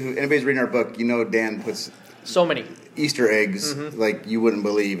anybody's reading our book, you know Dan puts so many Easter eggs like you wouldn't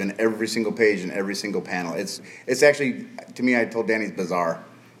believe in every single page and every single panel. It's actually, to me, I told Dan he's bizarre.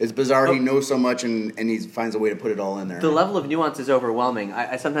 It's bizarre. He knows so much, and he finds a way to put it all in there. The level of nuance is overwhelming.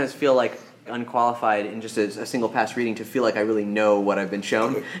 I sometimes feel like unqualified in just a single pass reading to feel like I really know what I've been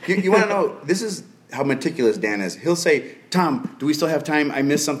shown. You want to know, this is how meticulous Dan is. He'll say, Tom, do we still have time? I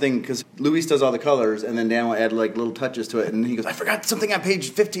missed something, because Luis does all the colors, and then Dan will add like little touches to it, and he goes, I forgot something on page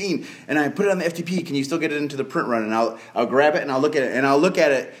 15, and I put it on the FTP. Can you still get it into the print run? And I'll grab it, and I'll look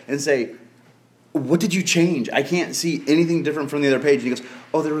at it, and say, what did you change? I can't see anything different from the other page. And he goes,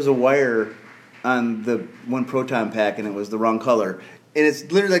 oh, there was a wire on the one proton pack, and it was the wrong color. And it's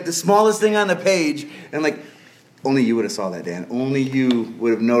literally like the smallest thing on the page. And I'm like, only you would have saw that, Dan. Only you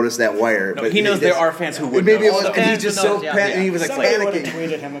would have noticed that wire. No, but he knows there are fans who would maybe know. It was, and he's just so and he was like Somebody panicking. would have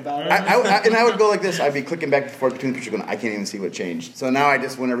tweeted him about it. And I would go like this. I'd be clicking back and forth between the pictures going, I can't even see what changed. So now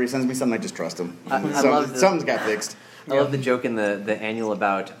whenever he sends me something, I just trust him. Something's got fixed. I love the joke in the annual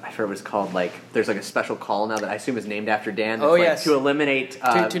about, I forget what it's called, like, there's like a special call now that I assume is named after Dan. That's yes. To eliminate...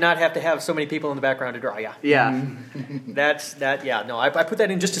 to not have to have so many people in the background to draw, yeah. Yeah. No, I put that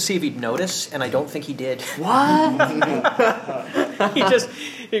in just to see if he'd notice, and I don't think he did. What?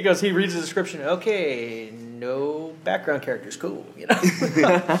 he reads the description, okay, no background characters, cool, you know.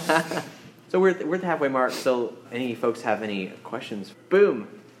 So we're at the halfway mark, so any folks have any questions? Boom.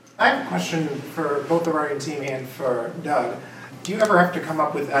 I have a question for both the writing team and for Doug. Do you ever have to come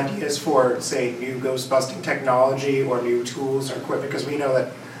up with ideas for, say, new ghost-busting technology or new tools or equipment? Because we know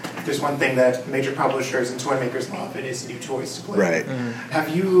that there's one thing that major publishers and toy makers love, it is new toys to play. Right.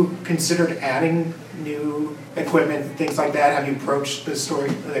 Have you considered adding new equipment, things like that? Have you approached the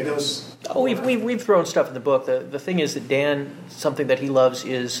story that goes... Oh, we've thrown stuff in the book. The thing is that Dan, something that he loves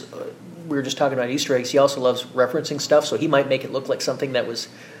is, we were just talking about Easter eggs, he also loves referencing stuff, so he might make it look like something that was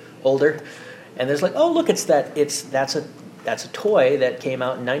older, and there's like, oh look, that's a toy that came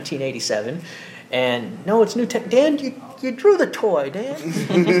out in 1987, and no, it's new tech. Dan, you drew the toy, Dan.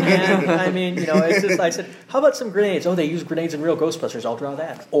 And I mean, it's just, I said, how about some grenades? Oh, they use grenades in real Ghostbusters. I'll draw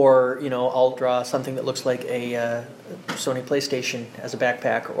that. Or I'll draw something that looks like a Sony PlayStation as a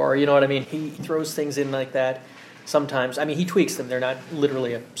backpack, or you know what I mean. He throws things in like that sometimes. I mean, he tweaks them. They're not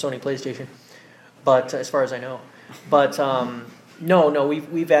literally a Sony PlayStation, but as far as I know, but. No,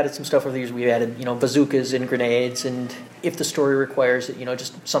 we've added some stuff over the years. We've added, bazookas and grenades, and if the story requires it,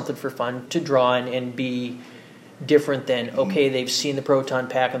 just something for fun to draw and be different than, okay, they've seen the proton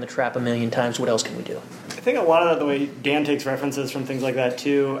pack on the trap a million times, what else can we do? I think a lot of the way Dan takes references from things like that,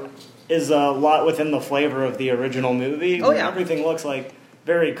 too, is a lot within the flavor of the original movie. Oh, yeah. Everything looks like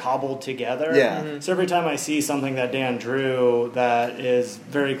very cobbled together. Yeah. Mm-hmm. So every time I see something that Dan drew that is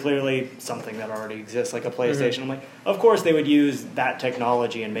very clearly something that already exists, like a PlayStation, I'm like, of course they would use that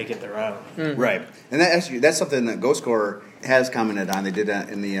technology and make it their own. Right. And that's something that Ghost Corps has commented on. They did that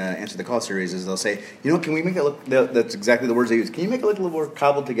in the Answer the Call series, is they'll say, can we make it look, that's exactly the words they use, can you make it look a little more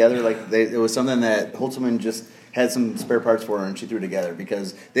cobbled together? Like it was something that Holtzman just had some spare parts for her and she threw together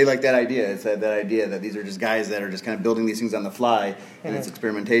because they like that idea. It's that idea that these are just guys that are just kind of building these things on the fly and it's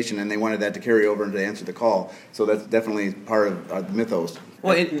experimentation, and they wanted that to carry over into Answer the Call. So that's definitely part of the mythos.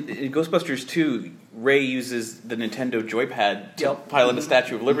 Well, in Ghostbusters 2, Ray uses the Nintendo joypad to pilot the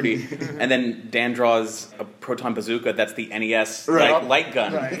Statue of Liberty, and then Dan draws a proton bazooka that's the NES light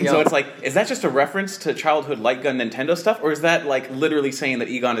gun. Right. So it's like, is that just a reference to childhood light gun Nintendo stuff, or is that like literally saying that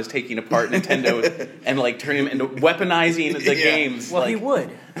Egon is taking apart Nintendo and like turning them into weaponizing the games? Well, he would.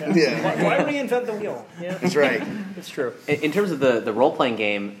 Yeah. Why reinvent the wheel? Yeah. That's right. It's true. In terms of the role-playing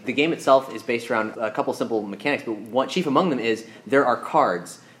game, the game itself is based around a couple simple mechanics, but one chief among them is there are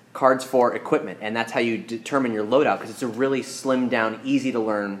cards for equipment, and that's how you determine your loadout, because it's a really slimmed-down,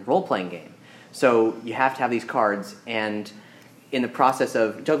 easy-to-learn role-playing game. So you have to have these cards, and in the process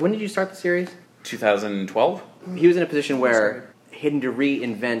of... Doug, when did you start the series? 2012? He was in a position where hidden to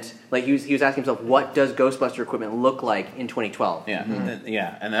reinvent. Like he was asking himself, what does Ghostbuster equipment look like in 2012?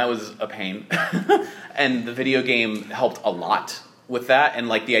 Yeah, and that was a pain. And the video game helped a lot with that, and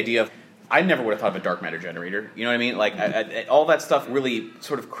like the idea of, I never would have thought of a dark matter generator. You know what I mean? Like all that stuff really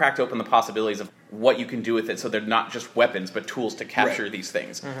sort of cracked open the possibilities of what you can do with it, so they're not just weapons but tools to capture these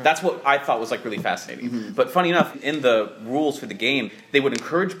things. That's what I thought was like really fascinating. But funny enough, in the rules for the game, they would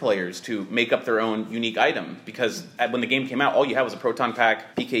encourage players to make up their own unique item, because when the game came out, all you had was a proton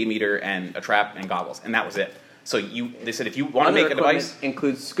pack, PK meter, and a trap and goggles, and that was it. So they said if you want to make a device,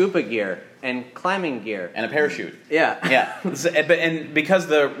 includes scuba gear and climbing gear and a parachute. Yeah. And because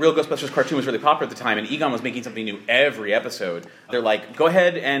the Real Ghostbusters cartoon was really popular at the time, and Egon was making something new every episode, they're like, go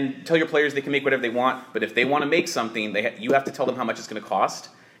ahead and tell your players they can make whatever they want, but if they want to make something, you have to tell them how much it's going to cost,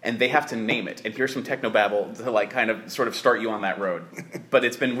 and they have to name it. And here's some technobabble to like kind of sort of start you on that road. But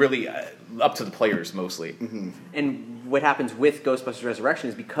it's been really up to the players mostly. And what happens with Ghostbusters Resurrection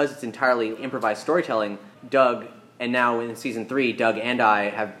is, because it's entirely improvised storytelling, Doug, and now in season 3, Doug and I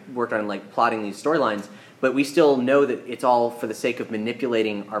have worked on like plotting these storylines, but we still know that it's all for the sake of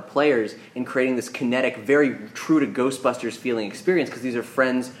manipulating our players and creating this kinetic, very true to Ghostbusters feeling experience, because these are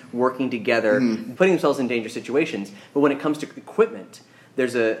friends working together, putting themselves in dangerous situations. But when it comes to equipment,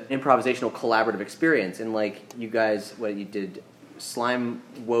 there's an improvisational collaborative experience, and like you guys, what you did, slime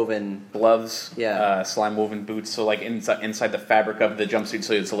woven gloves, slime woven boots, so like inside the fabric of the jumpsuit,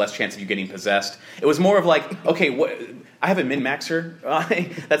 so it's a less chance of you getting possessed. It was more of like, okay, I have a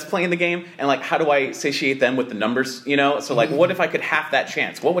min-maxer that's playing the game, and like, how do I satiate them with the numbers, you know? So like, what if I could half that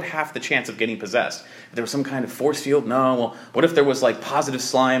chance? What would half the chance of getting possessed? If there was some kind of force field? No. Well, what if there was like positive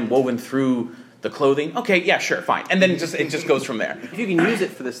slime woven through the clothing? Okay, yeah, sure, fine. And then it just goes from there. If you can use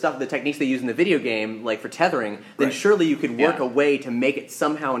it for the techniques they use in the video game, like for tethering, then surely you could work a way to make it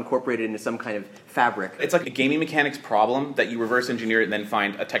somehow incorporated into some kind of fabric. It's like a gaming mechanics problem that you reverse engineer it and then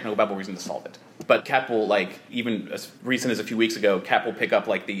find a technobabble reason to solve it. But Cap will, like, even as recent as a few weeks ago, Cap will pick up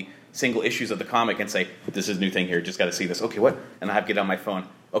like the single issues of the comic and say, this is a new thing here, just got to see this. Okay, what? And I have to get on my phone.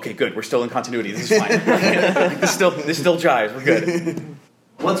 Okay, good, we're still in continuity, this is fine. this still jives, we're good.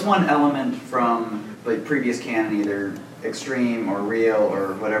 What's one element from like previous canon, either extreme or real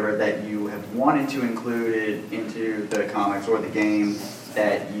or whatever, that you have wanted to include it into the comics or the game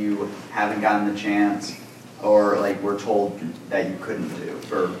that you haven't gotten the chance, or like were told that you couldn't do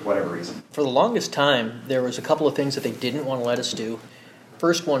for whatever reason? For the longest time, there was a couple of things that they didn't want to let us do.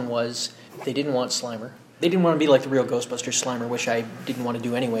 First one was they didn't want Slimer. They didn't want to be like the Real Ghostbusters Slimer, which I didn't want to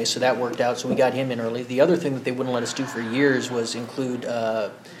do anyway, so that worked out, so we got him in early. The other thing that they wouldn't let us do for years was include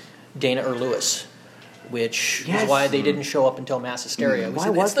Dana Lewis, which is why they didn't show up until Mass Hysteria.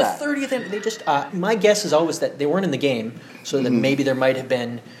 Why was that? It's the 30th, they just, my guess is always that they weren't in the game, so that maybe there might have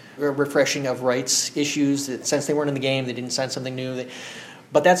been a refreshing of rights issues, that since they weren't in the game, they didn't sign something new.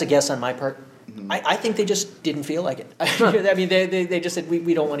 But that's a guess on my part. I think they just didn't feel like it. I mean, they just said,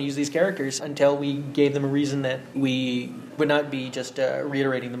 we don't want to use these characters until we gave them a reason that we would not be just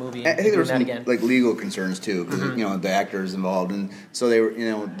reiterating the movie. I think there were some like legal concerns too, because you know the actors involved, and so they were, you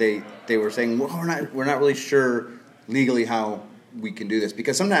know, they were saying, well, we're not really sure legally how we can do this,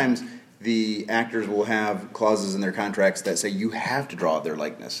 because sometimes the actors will have clauses in their contracts that say you have to draw their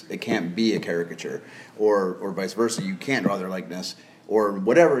likeness. It can't be a caricature, or vice versa. You can't draw their likeness. Or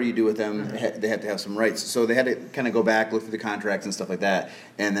whatever you do with them, they have to have some rights. So they had to kind of go back, look through the contracts and stuff like that.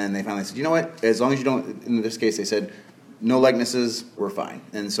 And then they finally said, you know what, as long as you don't, in this case they said, no likenesses, we're fine.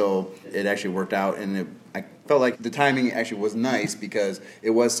 And so it actually worked out, and I felt like the timing actually was nice, because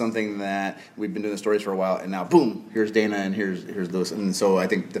it was something that we've been doing the stories for a while, and now boom, here's Dana and here's Lewis. And so I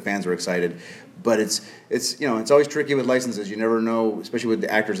think the fans were excited. But it's you know, it's always tricky with licenses. You never know, especially with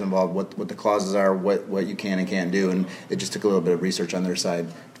the actors involved, what the clauses are, what you can and can't do. And it just took a little bit of research on their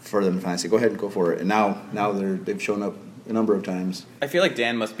side for them to finally say, go ahead and go for it. And now they've shown up a number of times. I feel like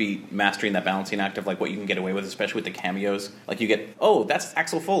Dan must be mastering that balancing act of like what you can get away with, especially with the cameos. Like you get, oh, that's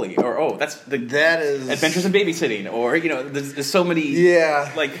Axel Foley, or that is Adventures in Babysitting, or you know, there's so many.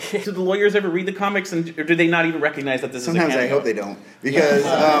 Yeah. Like, do the lawyers ever read the comics, or do they not even recognize that this Sometimes is a cameo? I hope they don't, because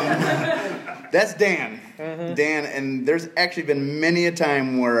that's Dan. Dan, and there's actually been many a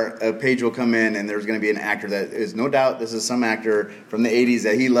time where a page will come in and there's going to be an actor that is no doubt this is some actor from the 80s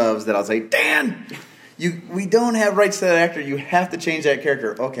that he loves, that I'll say, Dan, we don't have rights to that actor. You have to change that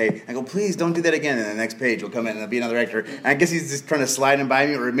character. Okay. I go, please don't do that again. And the next page will come in and there'll be another actor. And I guess he's just trying to slide in by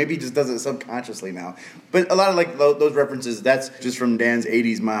me, or maybe he just does it subconsciously now. But a lot of like those references, that's just from Dan's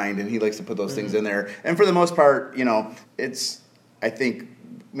 80s mind, and he likes to put those things in there. And for the most part, you know, it's, I think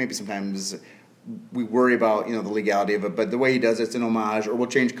maybe sometimes we worry about, the legality of it, but the way he does it's an homage, or we'll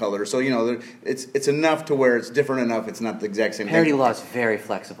change colors. So, it's enough to where it's different enough. It's not the exact same Parody thing. law is very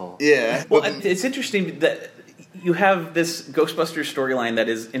flexible. Yeah. Well, it's interesting that you have this Ghostbusters storyline that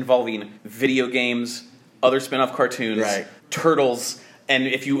is involving video games, other spin-off cartoons, Turtles, and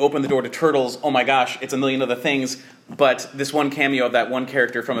if you open the door to Turtles, oh my gosh, it's a million other things. But this one cameo of that one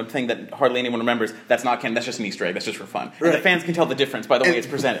character from a thing that hardly anyone remembers, that's not canon. That's just an Easter egg. That's just for fun. And the fans can tell the difference by the way it's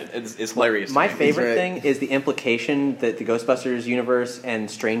presented. It's hilarious. My favorite thing is the implication that the Ghostbusters universe and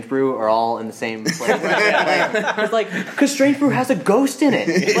Strange Brew are all in the same place. Because Strange Brew has a ghost in it.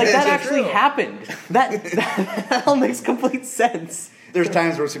 That actually happened. That all makes complete sense. There's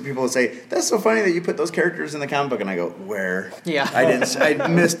times where some people will say, "That's so funny that you put those characters in the comic book," and I go, "Where? Yeah, I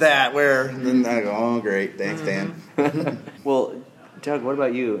missed that. Where?" And then I go, "Oh, great, thanks, Dan." Well, Doug, what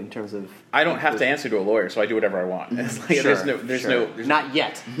about you in terms of? I don't have to answer to a lawyer, so I do whatever I want. It's there's no not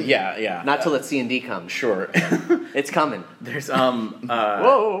yet. Yeah. Not till C&D comes. Sure, it's coming. There's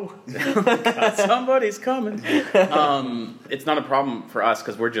whoa, God, somebody's coming. It's not a problem for us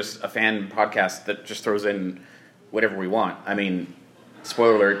because we're just a fan podcast that just throws in whatever we want. I mean.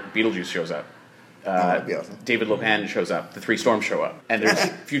 Spoiler alert, Beetlejuice shows up. That'd be awesome. David Lopan shows up. The Three Storms show up. And there's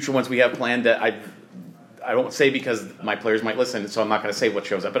future ones we have planned that I won't say because my players might listen, so I'm not going to say what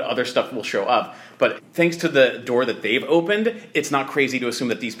shows up, but other stuff will show up. But thanks to the door that they've opened, it's not crazy to assume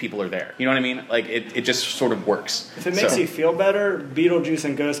that these people are there. You know what I mean? It just sort of works. If it makes you feel better, Beetlejuice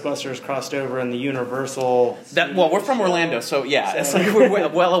and Ghostbusters crossed over in the Universal... We're from Orlando, so yeah, it's we're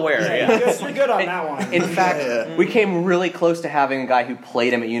well aware. We're good on that one. In fact, we came really close to having a guy who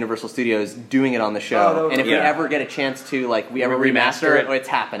played him at Universal Studios doing it on the show. And if we ever get a chance to, we ever remaster it, it's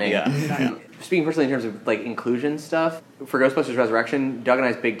happening. Yeah. Speaking personally in terms of inclusion stuff, for Ghostbusters Resurrection, Doug and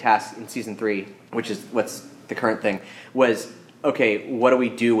I's big task in season 3, which is what's the current thing, was, okay, what do we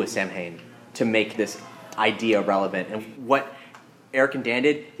do with Sam Hain to make this idea relevant? And what Eric and Dan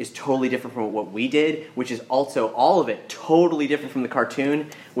did is totally different from what we did, which is also all of it totally different from the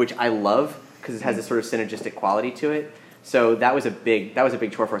cartoon, which I love because it has this sort of synergistic quality to it. So that was a big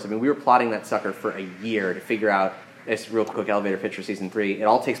chore for us. I mean, we were plotting that sucker for a year to figure out this real quick elevator pitch for season 3. It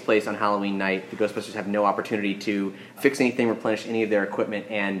all takes place on Halloween night. The Ghostbusters have no opportunity to fix anything, replenish any of their equipment,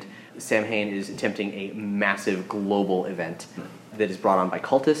 and Sam Hain is attempting a massive global event that is brought on by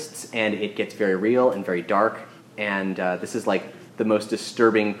cultists, and it gets very real and very dark, and this is the most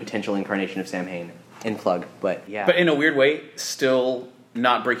disturbing potential incarnation of Sam Hain. In plug, but yeah. But in a weird way, still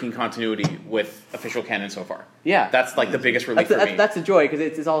not breaking continuity with official canon so far. Yeah, that's the biggest relief for me. That's a joy because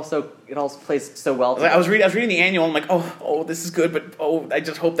it all plays so well. I was reading the annual. I'm like, oh, this is good, but I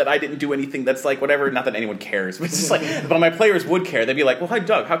just hope that I didn't do anything that's whatever. Not that anyone cares, but it's just but my players would care. They'd be like, well, hi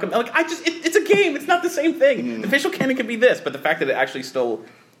Doug, how come? It's a game. It's not the same thing. The official canon could be this, but the fact that it actually still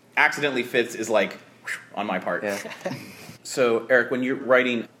accidentally fits is on my part. Yeah. So, Eric, when you're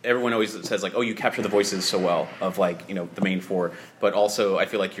writing, everyone always says, you capture the voices so well of, the main 4. But also, I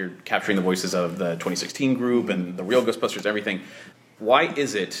feel like you're capturing the voices of the 2016 group and the real Ghostbusters, everything. Why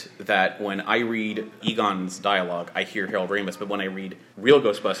is it that when I read Egon's dialogue, I hear Harold Ramis, but when I read real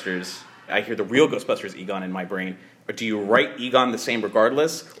Ghostbusters, I hear the real Ghostbusters Egon in my brain? Or do you write Egon the same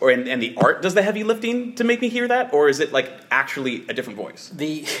regardless? And the art does the heavy lifting to make me hear that? Or is it, actually a different voice?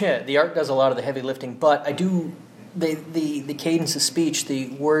 The art does a lot of the heavy lifting, but I do... The cadence of speech, the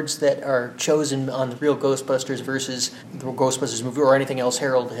words that are chosen on the real Ghostbusters versus the Ghostbusters movie or anything else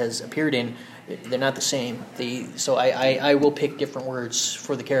Harold has appeared in, they're not the same. So I will pick different words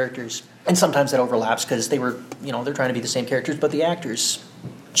for the characters, and sometimes that overlaps because they're trying to be the same characters, but the actors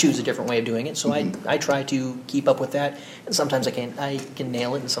choose a different way of doing it. So I try to keep up with that, and sometimes I can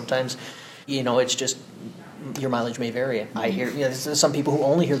nail it, and sometimes it's just. Your mileage may vary. I hear there's some people who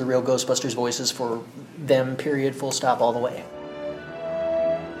only hear the real Ghostbusters voices for them, period, full stop, all the way.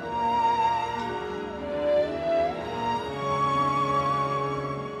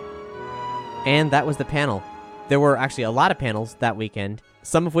 And that was the panel. There were actually a lot of panels that weekend,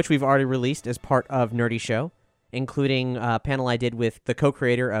 some of which we've already released as part of Nerdy Show, including a panel I did with the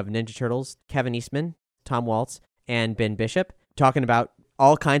co-creator of Ninja Turtles, Kevin Eastman, Tom Waltz, and Ben Bishop, talking about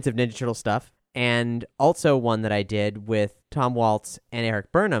all kinds of Ninja Turtle stuff. And also one that I did with Tom Waltz and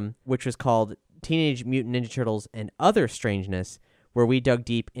Eric Burnham, which was called Teenage Mutant Ninja Turtles and Other Strangeness, where we dug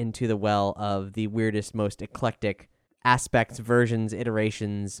deep into the well of the weirdest, most eclectic aspects, versions,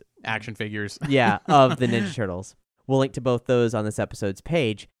 iterations, action figures, of the Ninja Turtles. We'll link to both those on this episode's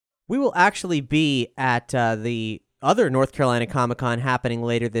page. We will actually be at the other North Carolina Comic-Con happening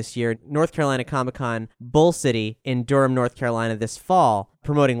later this year, North Carolina Comic-Con Bull City in Durham, North Carolina this fall,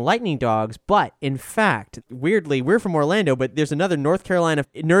 promoting Lightning Dogs. But in fact, weirdly, we're from Orlando, but there's another North Carolina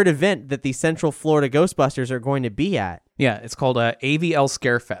nerd event that the Central Florida Ghostbusters are going to be at. Yeah, it's called AVL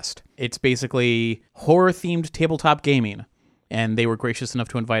Scarefest. It's basically horror-themed tabletop gaming. And they were gracious enough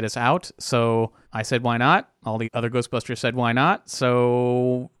to invite us out. So I said, why not? All the other Ghostbusters said, why not?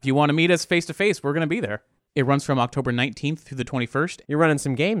 So if you want to meet us face-to-face, we're going to be there. It runs from October 19th through the 21st. You're running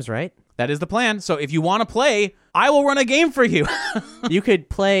some games, right? That is the plan. So if you want to play, I will run a game for you. You could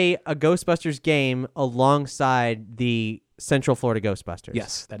play a Ghostbusters game alongside the Central Florida Ghostbusters.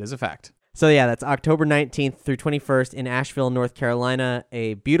 Yes, that is a fact. So yeah, that's October 19th through 21st in Asheville, North Carolina,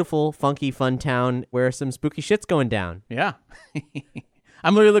 a beautiful, funky, fun town where some spooky shit's going down. Yeah.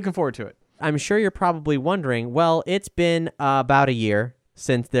 I'm really looking forward to it. I'm sure you're probably wondering, well, it's been about a year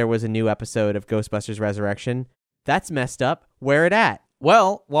since there was a new episode of Ghostbusters Resurrection. That's messed up. Where it at?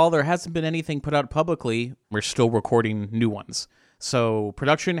 Well, while there hasn't been anything put out publicly, we're still recording new ones. So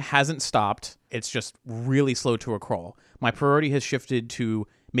production hasn't stopped. It's just really slow to a crawl. My priority has shifted to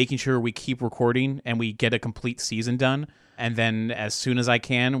making sure we keep recording and we get a complete season done. And then as soon as I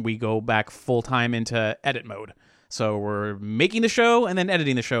can, we go back full-time into edit mode. So we're making the show and then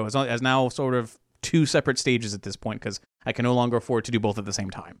editing the show as now sort of two separate stages at this point because I can no longer afford to do both at the same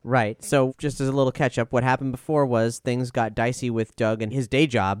time. Right. So just as a little catch-up, what happened before was things got dicey with Doug and his day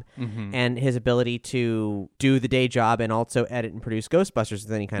job and his ability to do the day job and also edit and produce Ghostbusters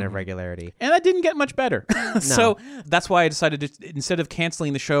with any kind of regularity. And that didn't get much better. So that's why I decided to, instead of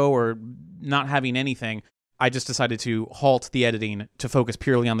canceling the show or not having anything, I just decided to halt the editing to focus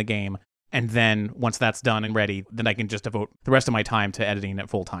purely on the game. And then once that's done and ready, then I can just devote the rest of my time to editing at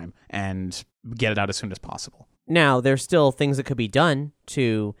full time and get it out as soon as possible. Now, there's still things that could be done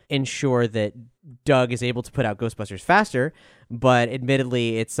to ensure that Doug is able to put out Ghostbusters faster, but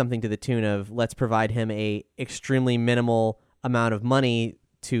admittedly, it's something to the tune of let's provide him a extremely minimal amount of money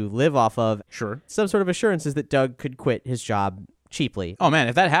to live off of. Sure. Some sort of assurances that Doug could quit his job cheaply. Oh man,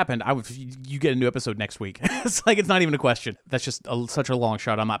 if that happened, you get a new episode next week. It's like it's not even a question. That's just such a long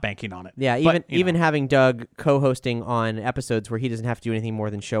shot. I'm not banking on it. Yeah, even having Doug co-hosting on episodes where he doesn't have to do anything more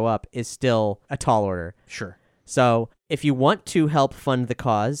than show up is still a tall order. Sure. So if you want to help fund the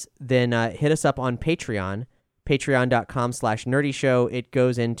cause, then hit us up on Patreon. Patreon.com/nerdyshow. It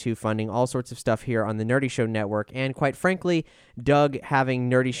goes into funding all sorts of stuff here on the Nerdy Show Network. And quite frankly, Doug having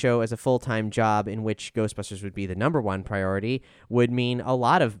Nerdy Show as a full-time job in which Ghostbusters would be the #1 priority would mean a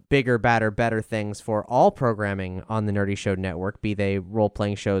lot of bigger, badder, better things for all programming on the Nerdy Show Network, be they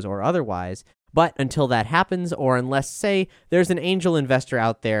role-playing shows or otherwise. But until that happens, or unless, say, there's an angel investor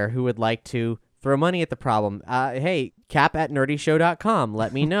out there who would like to throw money at the problem. Hey, cap@nerdyshow.com.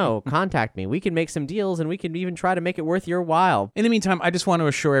 Let me know. Contact me. We can make some deals, and we can even try to make it worth your while. In the meantime, I just want to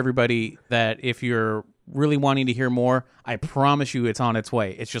assure everybody that if you're really wanting to hear more, I promise you it's on its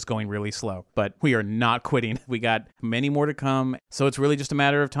way. It's just going really slow. But we are not quitting. We got many more to come, so it's really just a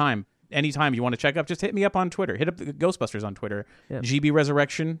matter of time. Anytime you want to check up, just hit me up on Twitter. Hit up the Ghostbusters on Twitter. Yeah. GB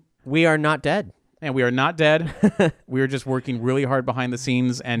Resurrection. We are not dead. And we are not dead. We are just working really hard behind the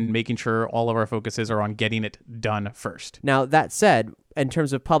scenes and making sure all of our focuses are on getting it done first. Now, that said, in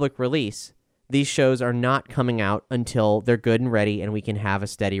terms of public release, these shows are not coming out until they're good and ready and we can have a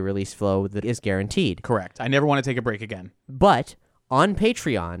steady release flow that is guaranteed. Correct. I never want to take a break again. But on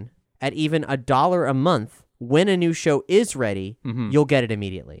Patreon, at even $1 a month, when a new show is ready, you'll get it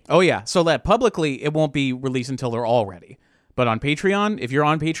immediately. Oh, yeah. So that publicly, it won't be released until they're all ready. But on Patreon, if you're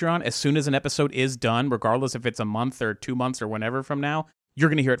on Patreon, as soon as an episode is done, regardless if it's a month or 2 months or whenever from now, you're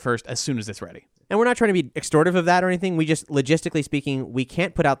going to hear it first as soon as it's ready. And we're not trying to be extortive of that or anything. We just, logistically speaking, we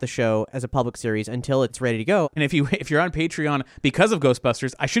can't put out the show as a public series until it's ready to go. And if you're on Patreon because of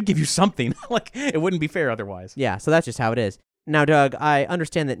Ghostbusters, I should give you something. Like, it wouldn't be fair otherwise. Yeah, so that's just how it is. Now, Doug, I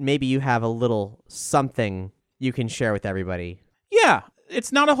understand that maybe you have a little something you can share with everybody. Yeah,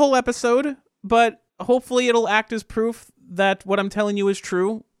 it's not a whole episode, but hopefully it'll act as proof that what I'm telling you is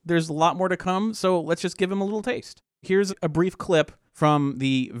true. There's a lot more to come, so let's just give him a little taste. Here's a brief clip from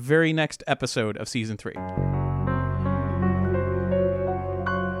the very next episode of Season 3.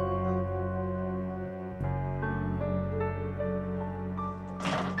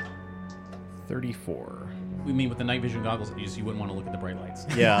 "34. We mean with the night vision goggles, you wouldn't want to look at the bright lights.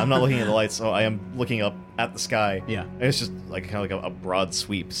 Yeah, I'm not looking at the lights, so I am looking up at the sky. Yeah. And it's just like kind of like a broad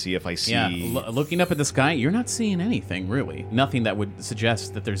sweep, see if I see... Yeah, looking up at the sky, you're not seeing anything, really. Nothing that would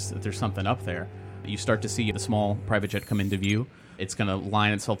suggest that there's something up there. You start to see the small private jet come into view. It's going to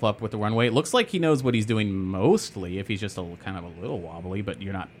line itself up with the runway. It looks like he knows what he's doing mostly, if he's just kind of a little wobbly, but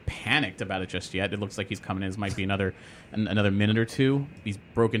you're not panicked about it just yet. It looks like he's coming in. This might be another minute or two. He's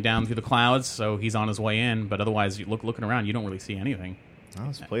broken down through the clouds, so he's on his way in, but otherwise, looking around, you don't really see anything. Oh,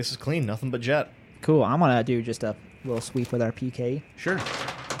 this place is clean. Nothing but jet. Cool. I'm going to do just a little sweep with our PK. Sure.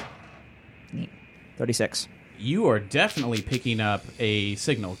 Neat. 36. You are definitely picking up a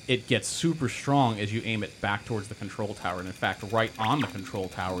signal. It gets super strong as you aim it back towards the control tower. And in fact, right on the control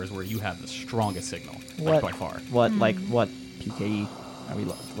tower is where you have the strongest signal, like, by far. What PKE are we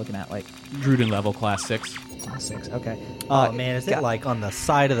looking at? Like Druden level, class 6. Class 6, okay. Oh, man, is it like on the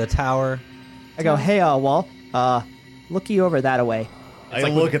side of the tower? I go, hey, Wall, looky over that away. I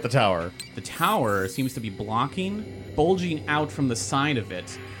look at the tower. The tower seems to be blocking. Bulging out from the side of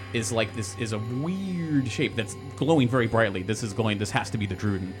it is like this is a weird shape that's glowing very brightly. This has to be the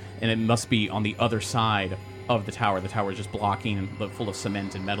Druden, and it must be on the other side of the tower. The tower is just blocking and full of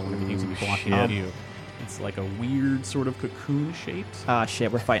cement and metal and everything seems to be blocking out you. It's like a weird sort of cocoon shaped. Ah, shit,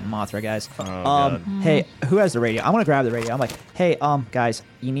 we're fighting Mothra, guys. God. Hey, who has the radio? I'm gonna grab the radio. I'm like, hey, guys,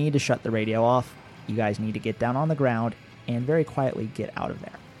 you need to shut the radio off. You guys need to get down on the ground and very quietly get out of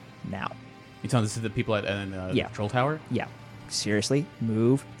there. Now. You telling this to the people at the control tower? Yeah. Seriously,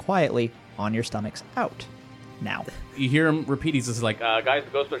 move quietly on your stomachs out. Now. You hear him repeat. He's just like, guys,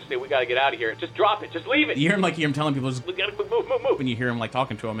 the Ghostbusters say we gotta get out of here. Just drop it. Just leave it. You hear him telling people, just, we gotta move. And you hear him like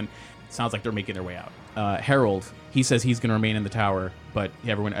talking to him, and it sounds like they're making their way out. Harold, he says he's gonna remain in the tower, but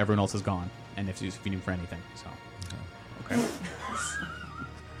everyone else is gone. And if you need for anything, so okay.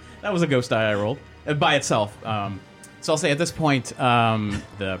 That was a ghost die I rolled by itself. So I'll say at this point,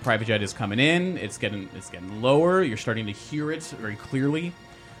 the private jet is coming in. It's getting lower. You're starting to hear it very clearly.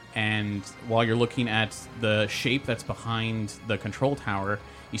 And while you're looking at the shape that's behind the control tower,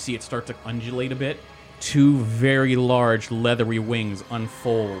 you see it start to undulate a bit. 2 very large leathery wings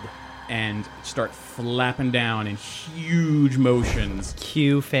unfold and start flapping down in huge motions.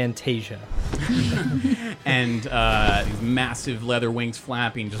 Cue Fantasia. And these massive leather wings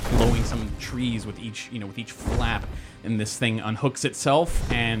flapping, just blowing some trees with each flap. And this thing unhooks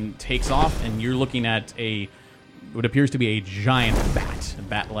itself and takes off, and you're looking at what appears to be a giant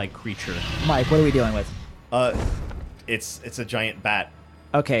bat-like creature. Mike, what are we dealing with? It's a giant bat.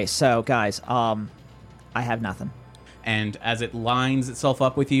 Okay, so guys, I have nothing. And as it lines itself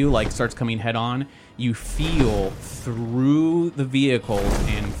up with you, starts coming head on, you feel through the vehicles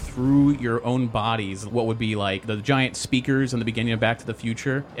and through your own bodies what would be like the giant speakers in the beginning of Back to the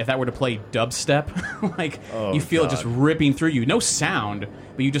Future. If that were to play dubstep, you feel it just ripping through you. No sound,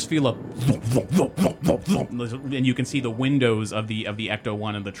 but you just feel and you can see the windows of the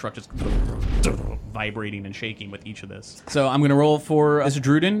Ecto-1 and the truck just vibrating and shaking with each of this. So I'm going to roll for Mr.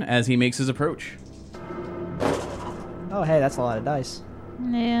 Druden as he makes his approach. Oh, hey, that's a lot of dice.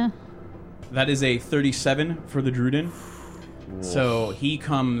 Yeah. That is a 37 for the Druden. Whoa. So he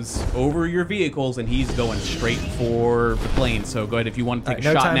comes over your vehicles and he's going straight for the plane. So go ahead if you want to take a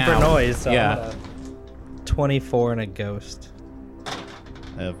shot now. No time for noise. So yeah. 24 and a ghost.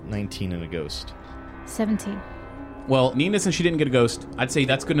 I have 19 and a ghost. 17. Well, Nina, since she didn't get a ghost, I'd say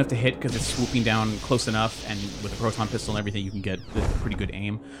that's good enough to hit because it's swooping down close enough, and with the proton pistol and everything, you can get a pretty good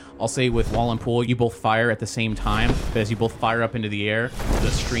aim. I'll say with Wall and Pool, you both fire at the same time, but as you both fire up into the air,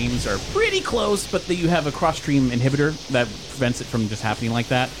 the streams are pretty close, but you have a cross-stream inhibitor that prevents it from just happening like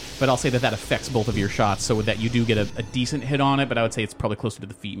that. But I'll say that affects both of your shots, so with that you do get a decent hit on it, but I would say it's probably closer to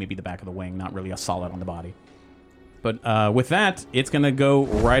the feet, maybe the back of the wing, not really a solid on the body. But with that, it's going to go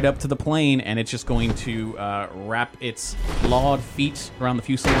right up to the plane, and it's just going to wrap its clawed feet around the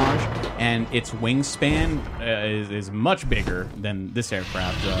fuselage, and its wingspan is much bigger than this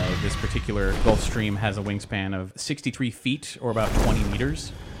aircraft. This particular Gulfstream has a wingspan of 63 feet, or about 20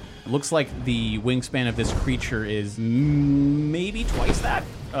 meters. It looks like the wingspan of this creature is maybe twice that.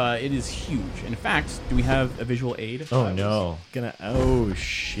 It is huge. In fact, do we have a visual aid? Oh, no. Oh,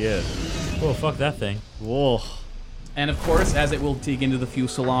 shit. Whoa, fuck that thing. Whoa. And of course, as it will dig into the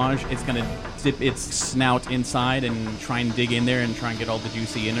fuselage, it's going to dip its snout inside and try and dig in there and try and get all the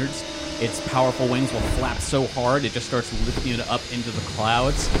juicy innards. Its powerful wings will flap so hard, it just starts lifting it up into the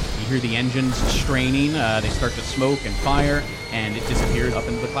clouds. You hear the engines straining, they start to smoke and fire, and it disappears up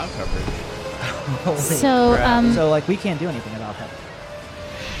into the cloud coverage. So we can't do anything about that.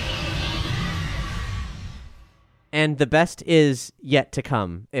 And the best is yet to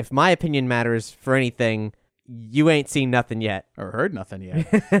come. If my opinion matters for anything, you ain't seen nothing yet. Or heard nothing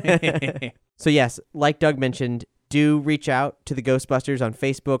yet. So yes, like Doug mentioned, do reach out to the Ghostbusters on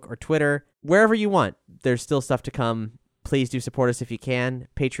Facebook or Twitter, wherever you want. There's still stuff to come. Please do support us if you can.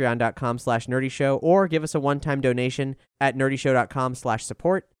 Patreon.com/nerdyshow, or give us a one-time donation at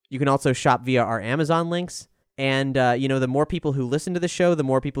nerdyshow.com/support. You can also shop via our Amazon links. And, the more people who listen to the show, the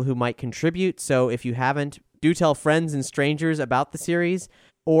more people who might contribute. So if you haven't, do tell friends and strangers about the series,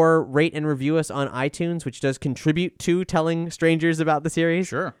 or rate and review us on iTunes, which does contribute to telling strangers about the series.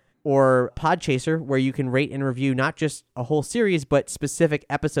 Sure. Or Podchaser, where you can rate and review not just a whole series, but specific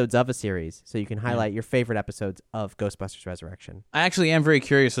episodes of a series. So you can highlight your favorite episodes of Ghostbusters Resurrection. I actually am very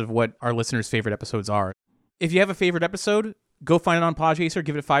curious of what our listeners' favorite episodes are. If you have a favorite episode, go find it on Podchaser,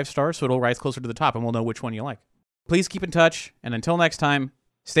 give it 5 stars so it'll rise closer to the top, and we'll know which one you like. Please keep in touch, and until next time,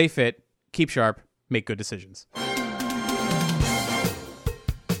 stay fit, keep sharp, make good decisions.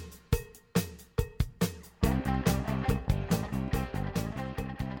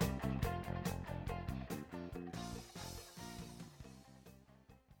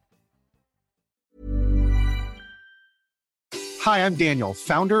 Hi, I'm Daniel,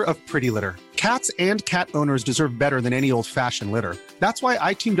 founder of Pretty Litter. Cats and cat owners deserve better than any old-fashioned litter. That's why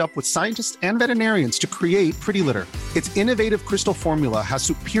I teamed up with scientists and veterinarians to create Pretty Litter. Its innovative crystal formula has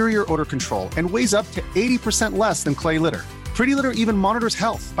superior odor control and weighs up to 80% less than clay litter. Pretty Litter even monitors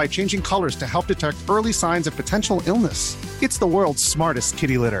health by changing colors to help detect early signs of potential illness. It's the world's smartest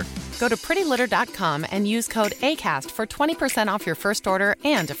kitty litter. Go to prettylitter.com and use code ACAST for 20% off your first order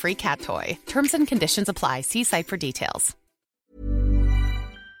and a free cat toy. Terms and conditions apply. See site for details.